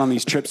goes down on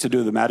these trips to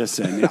do the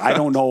medicine. I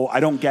don't know. I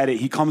don't get it.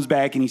 He comes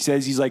back and he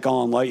says he's like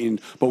all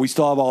enlightened, but we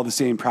still have all the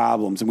same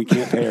problems and we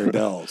can't pay our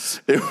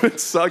bills. It would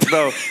suck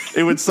though.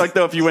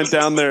 If you went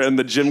down there and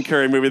the Jim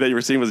Carrey movie that you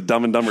were seeing was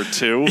Dumb and Dumber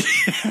 2.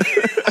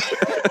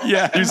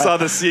 Yeah. You saw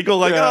the sequel,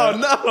 like, oh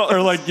no.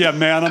 Or like,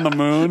 Man on the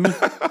Moon.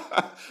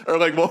 Or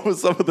like, what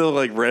was some of the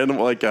like random,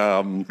 like,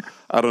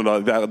 I don't know,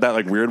 that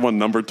like weird one,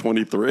 Number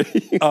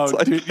 23. Oh,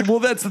 like, dude. Well,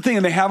 that's the thing.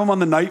 And they have them on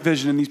the night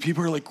vision and these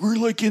people are like, we're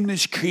like in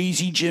this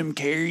crazy Jim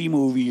Carrey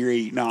movie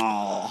right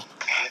now.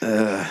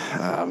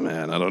 Oh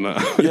man, I don't know.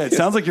 Yeah, it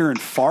sounds like you're in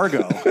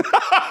Fargo.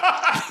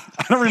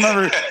 I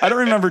don't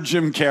remember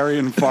Jim Carrey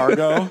in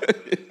Fargo.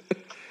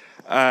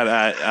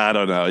 I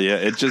don't know. Yeah,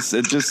 it just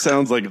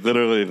sounds like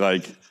literally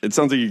like it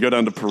sounds like you go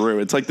down to Peru.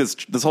 It's like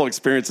this whole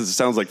experience. It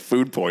sounds like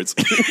food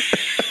poisoning.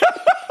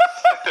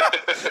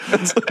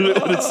 That's literally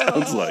what it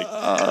sounds like.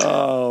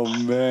 Oh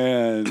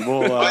man.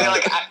 Well,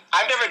 like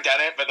I've never done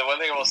it, but the one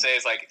thing I will say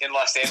is like in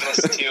Los Angeles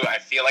too, I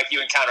feel like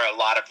you encounter a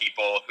lot of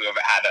people who have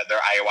had their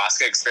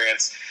ayahuasca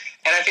experience.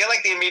 And I feel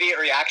like the immediate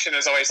reaction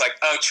is always like,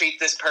 oh, treat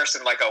this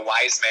person like a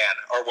wise man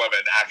or woman,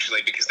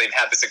 actually, because they've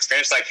had this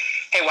experience. Like,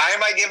 hey, why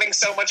am I giving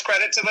so much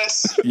credit to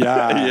this?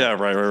 yeah. Yeah,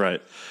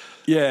 right.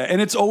 Yeah, and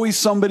it's always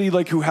somebody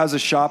like who has a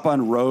shop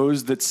on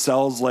Rose that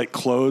sells like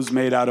clothes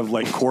made out of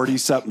like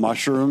cordyceps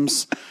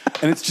mushrooms.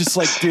 And it's just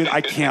like, dude, I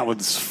can't with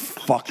this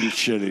fucking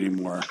shit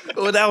anymore.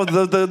 Well, now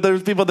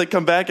there's people that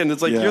come back and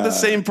it's like, you're the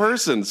same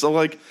person. So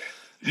like,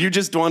 you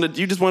just wanted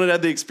to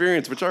have the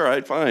experience, which all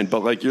right, fine,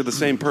 but like you're the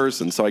same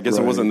person, so I guess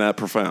it wasn't that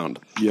profound.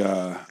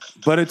 Yeah,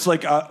 but it's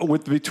like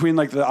between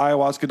like the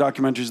ayahuasca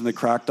documentaries and the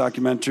crack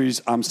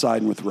documentaries, I'm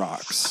siding with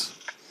rocks.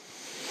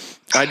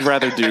 I've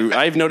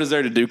no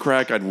desire to do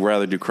crack. I'd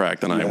rather do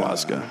crack than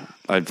ayahuasca.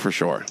 I'd for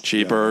sure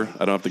cheaper. I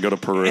don't have to go to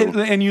Peru.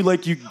 And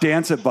you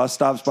dance at bus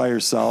stops by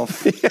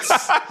yourself.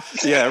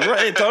 Yeah,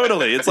 right.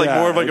 Totally. It's like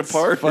more of like a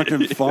party.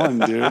 Fucking fun,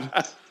 dude.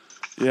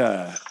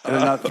 Yeah, and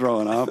not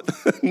throwing up.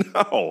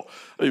 No,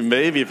 I mean,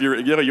 maybe if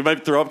you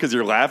might throw up because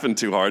you're laughing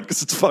too hard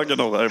because it's fucking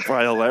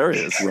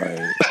hilarious,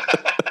 right?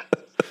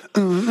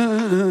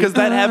 Because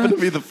that happened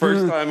to me the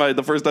first time I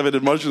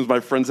did mushrooms. My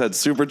friends had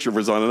Super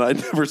Troopers on, and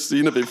I'd never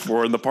seen it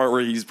before. And the part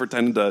where he's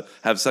pretending to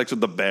have sex with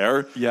the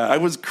bear, I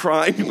was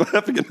crying,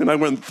 laughing, and then I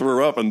went and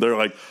threw up. And they're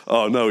like,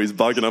 "Oh no, he's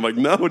bugging." I'm like,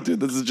 "No, dude,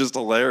 this is just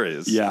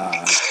hilarious."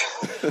 Yeah.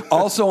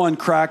 Also on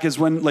crack is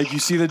when like you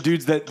see the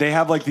dudes that they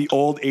have like the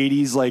old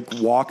 80s like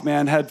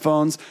Walkman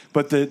headphones,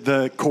 but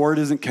the cord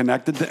isn't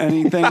connected to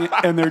anything,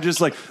 and they're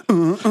just like.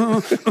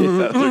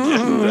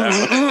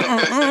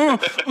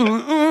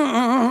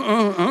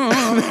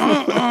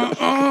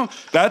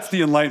 That's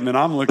the enlightenment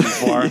I'm looking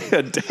for.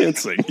 Yeah,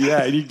 dancing.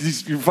 Yeah,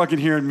 you're fucking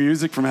hearing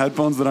music from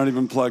headphones that aren't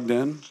even plugged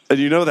in. And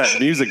you know that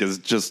music is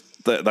just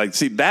like,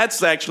 see,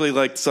 that's actually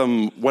like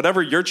some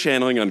whatever you're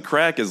channeling on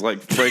crack is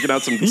like breaking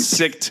out some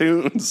sick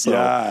tunes. So.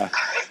 Yeah.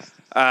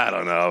 I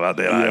don't know about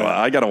that. Yeah.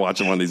 I got to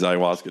watch one of these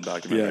ayahuasca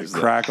documentaries. Yeah,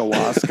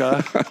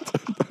 crack-awaska.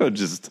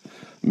 Just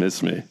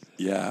miss me.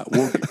 Yeah.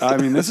 Well, I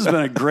mean, this has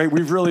been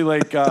we've really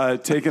like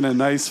taken a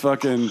nice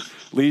fucking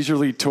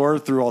leisurely tour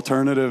through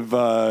alternative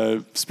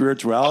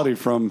spirituality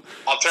from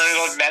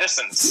alternative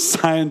medicines,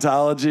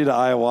 Scientology to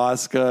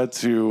ayahuasca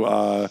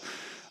to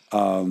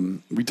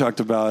we talked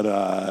about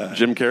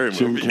Jim Carrey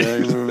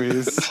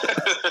movies.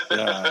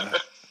 Yeah.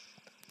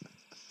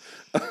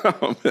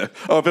 Oh,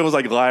 if it was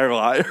like Liar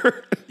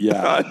Liar,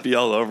 yeah, I'd be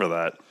all over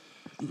that.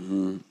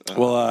 Mm-hmm.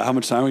 Well, how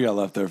much time we got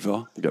left there,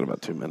 Phil? We got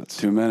about 2 minutes.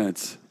 2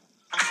 minutes.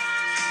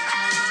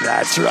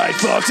 That's right,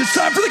 folks. It's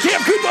time for the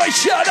Camp Good Boy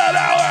Shout-Out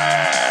Hour!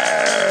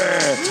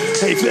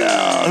 Hey, Phil,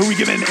 who are we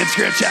giving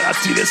Instagram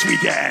shout-outs to this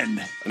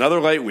weekend? Another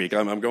light week.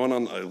 I'm going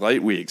on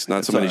light weeks,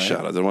 not so many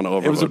shout-outs. I don't want to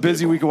overload. It was a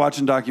busy people. week of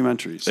watching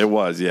documentaries. It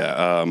was, yeah.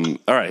 All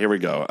right, here we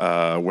go.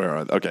 Where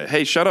are they? Okay.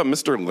 Hey, shout-out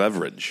Mr.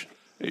 Leverage.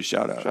 Hey,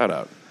 shout-out.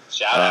 Shout-out.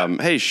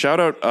 Hey,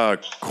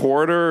 shout-out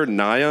Quarter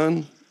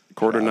Nyan.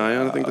 Quarter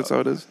Nyan, I think that's how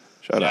it is.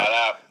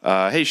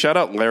 Shout-out. Hey,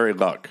 shout-out Larry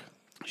Luck.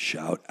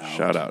 Shout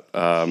out.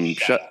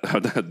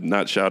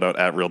 Not shout out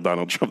at Real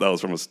Donald Trump. That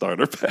was from a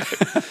starter pack.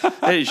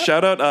 Hey,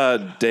 shout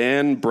out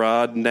Dan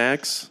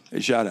Broadnax.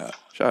 Hey, shout out.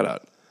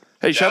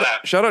 Hey, shout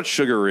out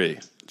Sugar-Ree.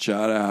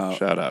 Shout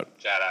out.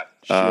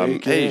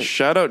 Hey,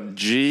 shout out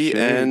G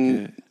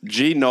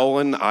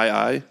Nolan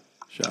II.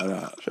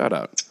 Shout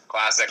out.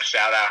 Classic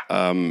shout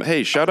out.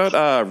 Hey, shout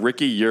out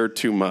Ricky, You're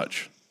Too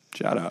Much.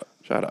 Shout out.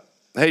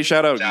 Hey,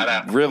 shout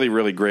out. Really,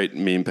 really great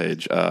meme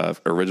page.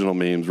 Original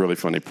memes, really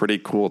funny. Pretty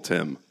cool,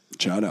 Tim.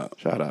 Shout out.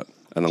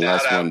 And the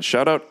last one,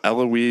 shout out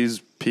Eloise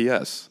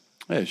PS.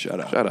 Hey,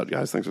 shout out,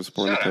 guys. Thanks for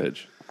supporting the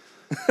page.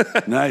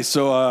 Nice.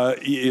 So,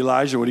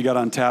 Elijah, what do you got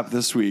on tap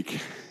this week?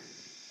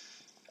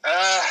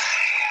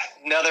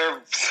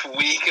 Another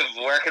week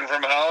of working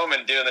from home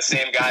and doing the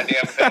same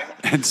goddamn thing.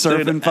 And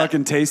surfing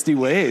fucking tasty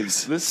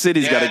waves. This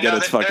city's got to get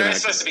its fucking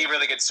There's supposed to be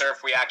really good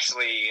surf. We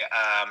actually,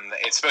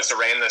 it's supposed to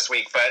rain this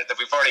week, but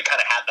we've already kind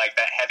of had like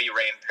that heavy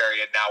rain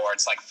period now where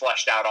it's like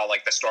flushed out all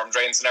like the storm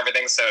drains and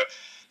everything. So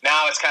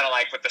now it's kind of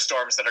like with the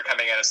storms that are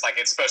coming in, it's like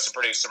it's supposed to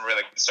produce some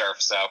really good surf.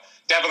 So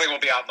definitely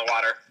we'll be out in the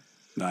water.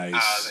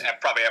 Nice.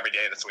 Probably every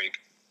day this week.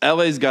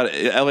 LA's got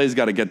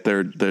to get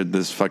their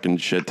this fucking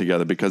shit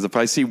together, because if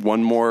I see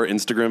one more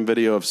Instagram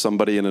video of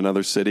somebody in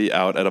another city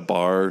out at a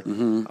bar,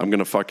 I'm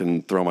gonna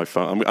fucking throw my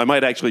phone. I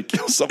might actually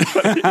kill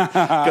somebody.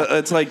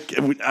 It's like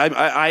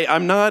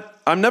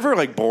I'm never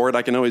like bored.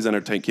 I can always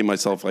keep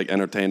myself like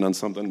entertained on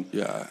something.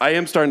 Yeah, I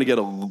am starting to get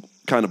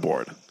kind of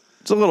bored.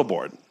 It's a little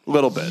bored. A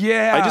little bit.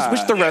 Yeah. I just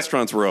wish the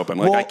restaurants were open.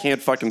 Like, I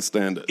can't fucking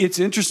stand it. It's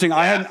interesting.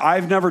 Yeah.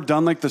 I've never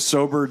done like the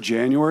sober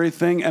January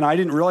thing, and I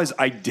didn't realize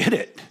I did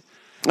it.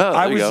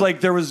 I you was go.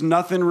 like, there was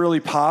nothing really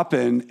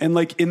popping. And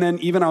then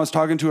even I was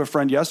talking to a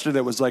friend yesterday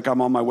that was like,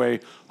 I'm on my way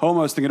home.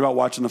 I was thinking about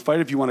watching the fight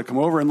if you want to come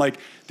over. And like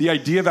the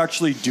idea of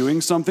actually doing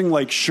something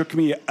like shook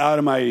me out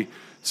of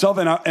myself.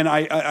 And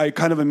I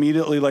kind of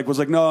immediately like was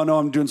like, no,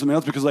 I'm doing something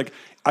else because like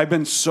I've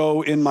been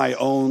so in my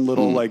own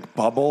little like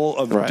bubble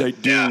of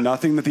doing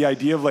nothing that the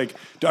idea of like,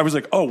 I was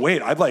like, oh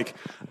wait, I'd like,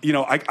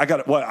 I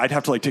got what I'd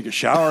have to like take a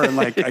shower and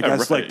like, I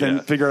guess then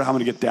figure out how I'm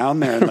going to get down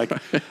there. And like,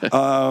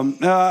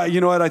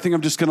 you know what? I think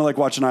I'm just going to like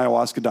watch an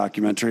ayahuasca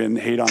documentary and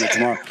hate on it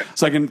tomorrow.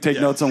 So I can take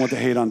notes on what to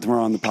hate on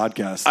tomorrow on the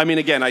podcast. I mean,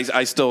 again,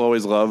 I still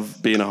always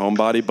love being a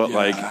homebody, but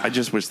like, I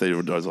just wish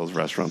those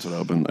restaurants would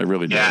open. I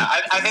really do. Yeah,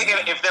 I think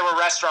if there were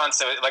restaurants,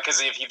 like,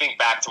 because if you think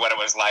back to what it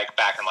was like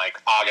back in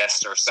like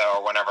August or so,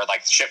 or whenever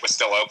like shit was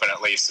still open,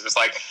 at least it was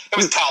like it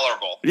was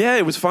tolerable. Yeah,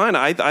 it was fine.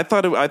 I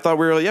thought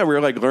we were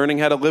like learning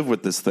how to live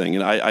with this thing,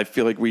 and I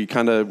feel like we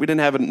didn't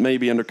have it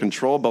maybe under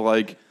control, but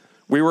like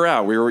we were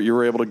out. You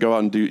were able to go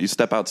out and you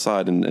step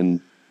outside and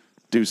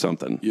do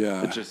something.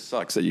 Yeah, it just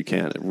sucks that you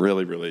can't. It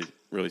really, really,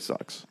 really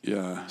sucks.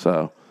 Yeah.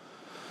 So.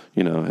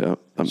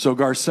 So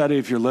Garcetti,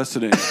 if you're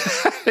listening,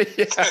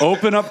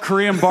 open up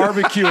Korean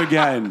barbecue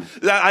again.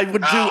 I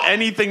would do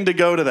anything to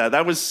go to that.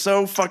 That was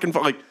so fucking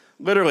fun. Like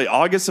literally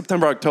August,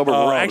 September, October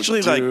were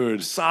actually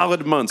like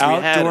solid months.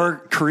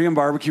 Outdoor Korean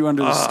barbecue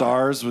under the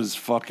stars was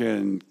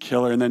fucking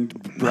killer. And then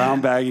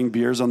brown bagging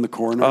beers on the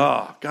corner.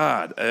 Oh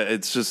God,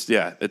 it's just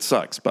it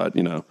sucks, but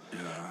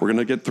we're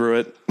gonna get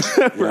through it.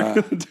 We're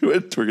gonna do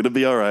it. We're gonna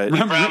be all right.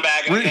 Brown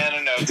bagging again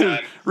in no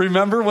time.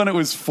 Remember when it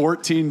was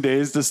 14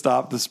 days to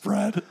stop the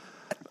spread?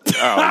 Oh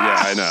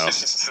yeah, I know.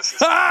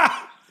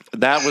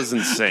 That was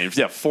insane.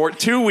 Yeah,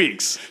 2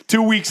 weeks.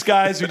 2 weeks,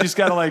 guys. We just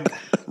gotta like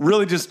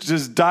really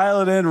just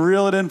dial it in,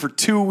 reel it in for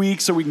 2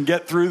 weeks so we can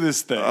get through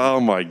this thing. Oh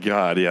my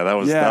God, yeah, that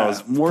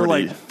was more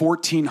like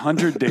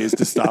 1,400 days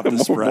to stop the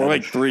spread. More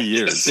like 3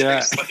 years.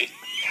 Seriously.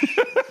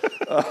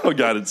 Oh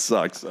God, it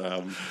sucks.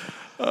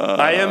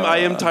 I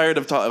am tired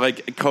of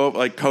like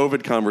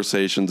COVID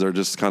conversations are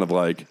just kind of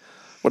like,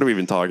 what are we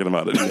even talking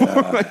about anymore?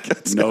 Yeah. Like,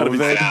 it's so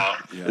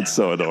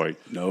annoying.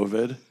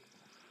 Novid.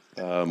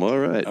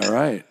 All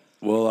right.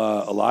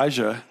 Well,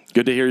 Elijah.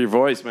 Good to hear your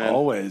voice, man.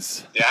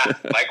 Always. Yeah,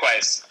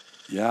 likewise.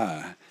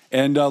 Yeah.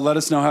 And let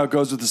us know how it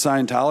goes with the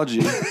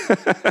Scientology.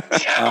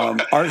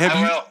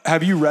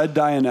 Have you read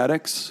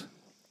Dianetics?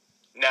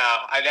 No,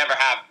 I never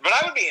have, but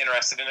I would be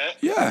interested in it.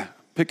 Yeah.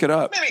 Pick it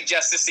up. Maybe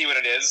just to see what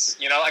it is.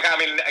 Like, I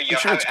mean,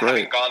 sure it's having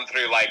great. gone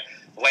through like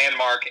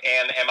Landmark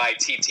and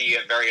MITT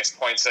at various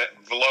points,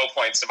 low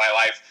points in my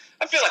life,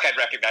 I feel like I'd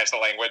recognize the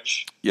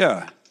language.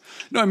 Yeah.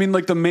 No, I mean,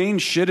 like the main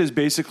shit is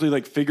basically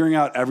like figuring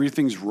out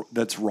everything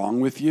that's wrong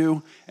with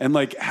you and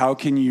like how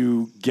can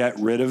you get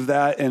rid of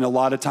that. And a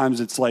lot of times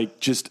it's like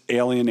just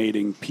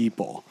alienating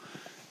people.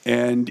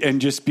 And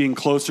just being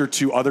closer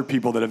to other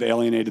people that have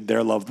alienated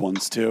their loved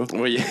ones too.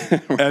 Well,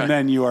 yeah, right. And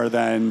then you are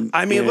then.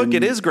 I mean, look,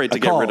 it is great to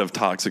get cult. rid of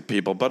toxic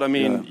people, but I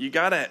mean, you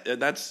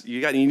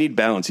need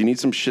balance. You need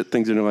some shit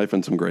things in your life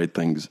and some great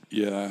things.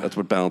 Yeah, that's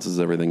what balances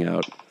everything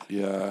out.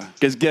 Yeah,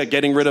 because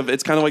getting rid of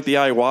it's kind of like the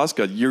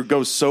ayahuasca. You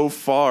go so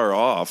far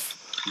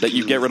off that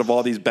you get rid of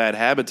all these bad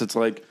habits. It's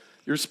like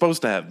you're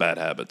supposed to have bad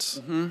habits.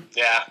 Mm-hmm.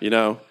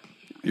 Yeah,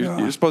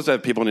 You're supposed to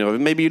have people in your life.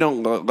 Maybe you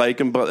don't like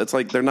them, but it's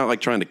like they're not like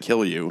trying to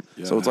kill you.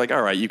 Yeah. So it's like,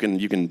 all right, you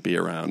can be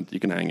around, you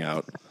can hang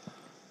out.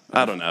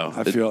 I don't know.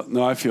 I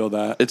feel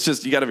that. It's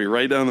just you got to be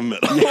right down the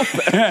middle.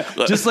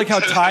 Yeah. Just like how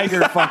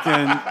Tiger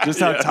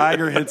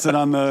Tiger hits it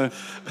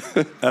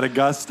at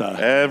Augusta.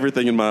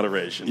 Everything in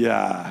moderation.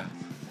 Yeah.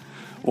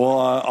 Well,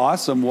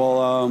 awesome.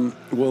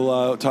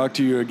 We'll talk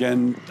to you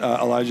again,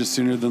 Elijah,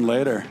 sooner than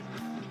later.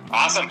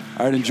 Awesome.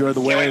 All right, enjoy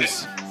the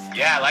waves.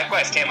 Yeah,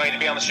 likewise. Can't wait to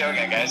be on the show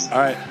again, guys. All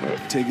right,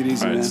 take it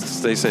easy, man.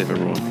 Stay safe,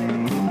 everyone.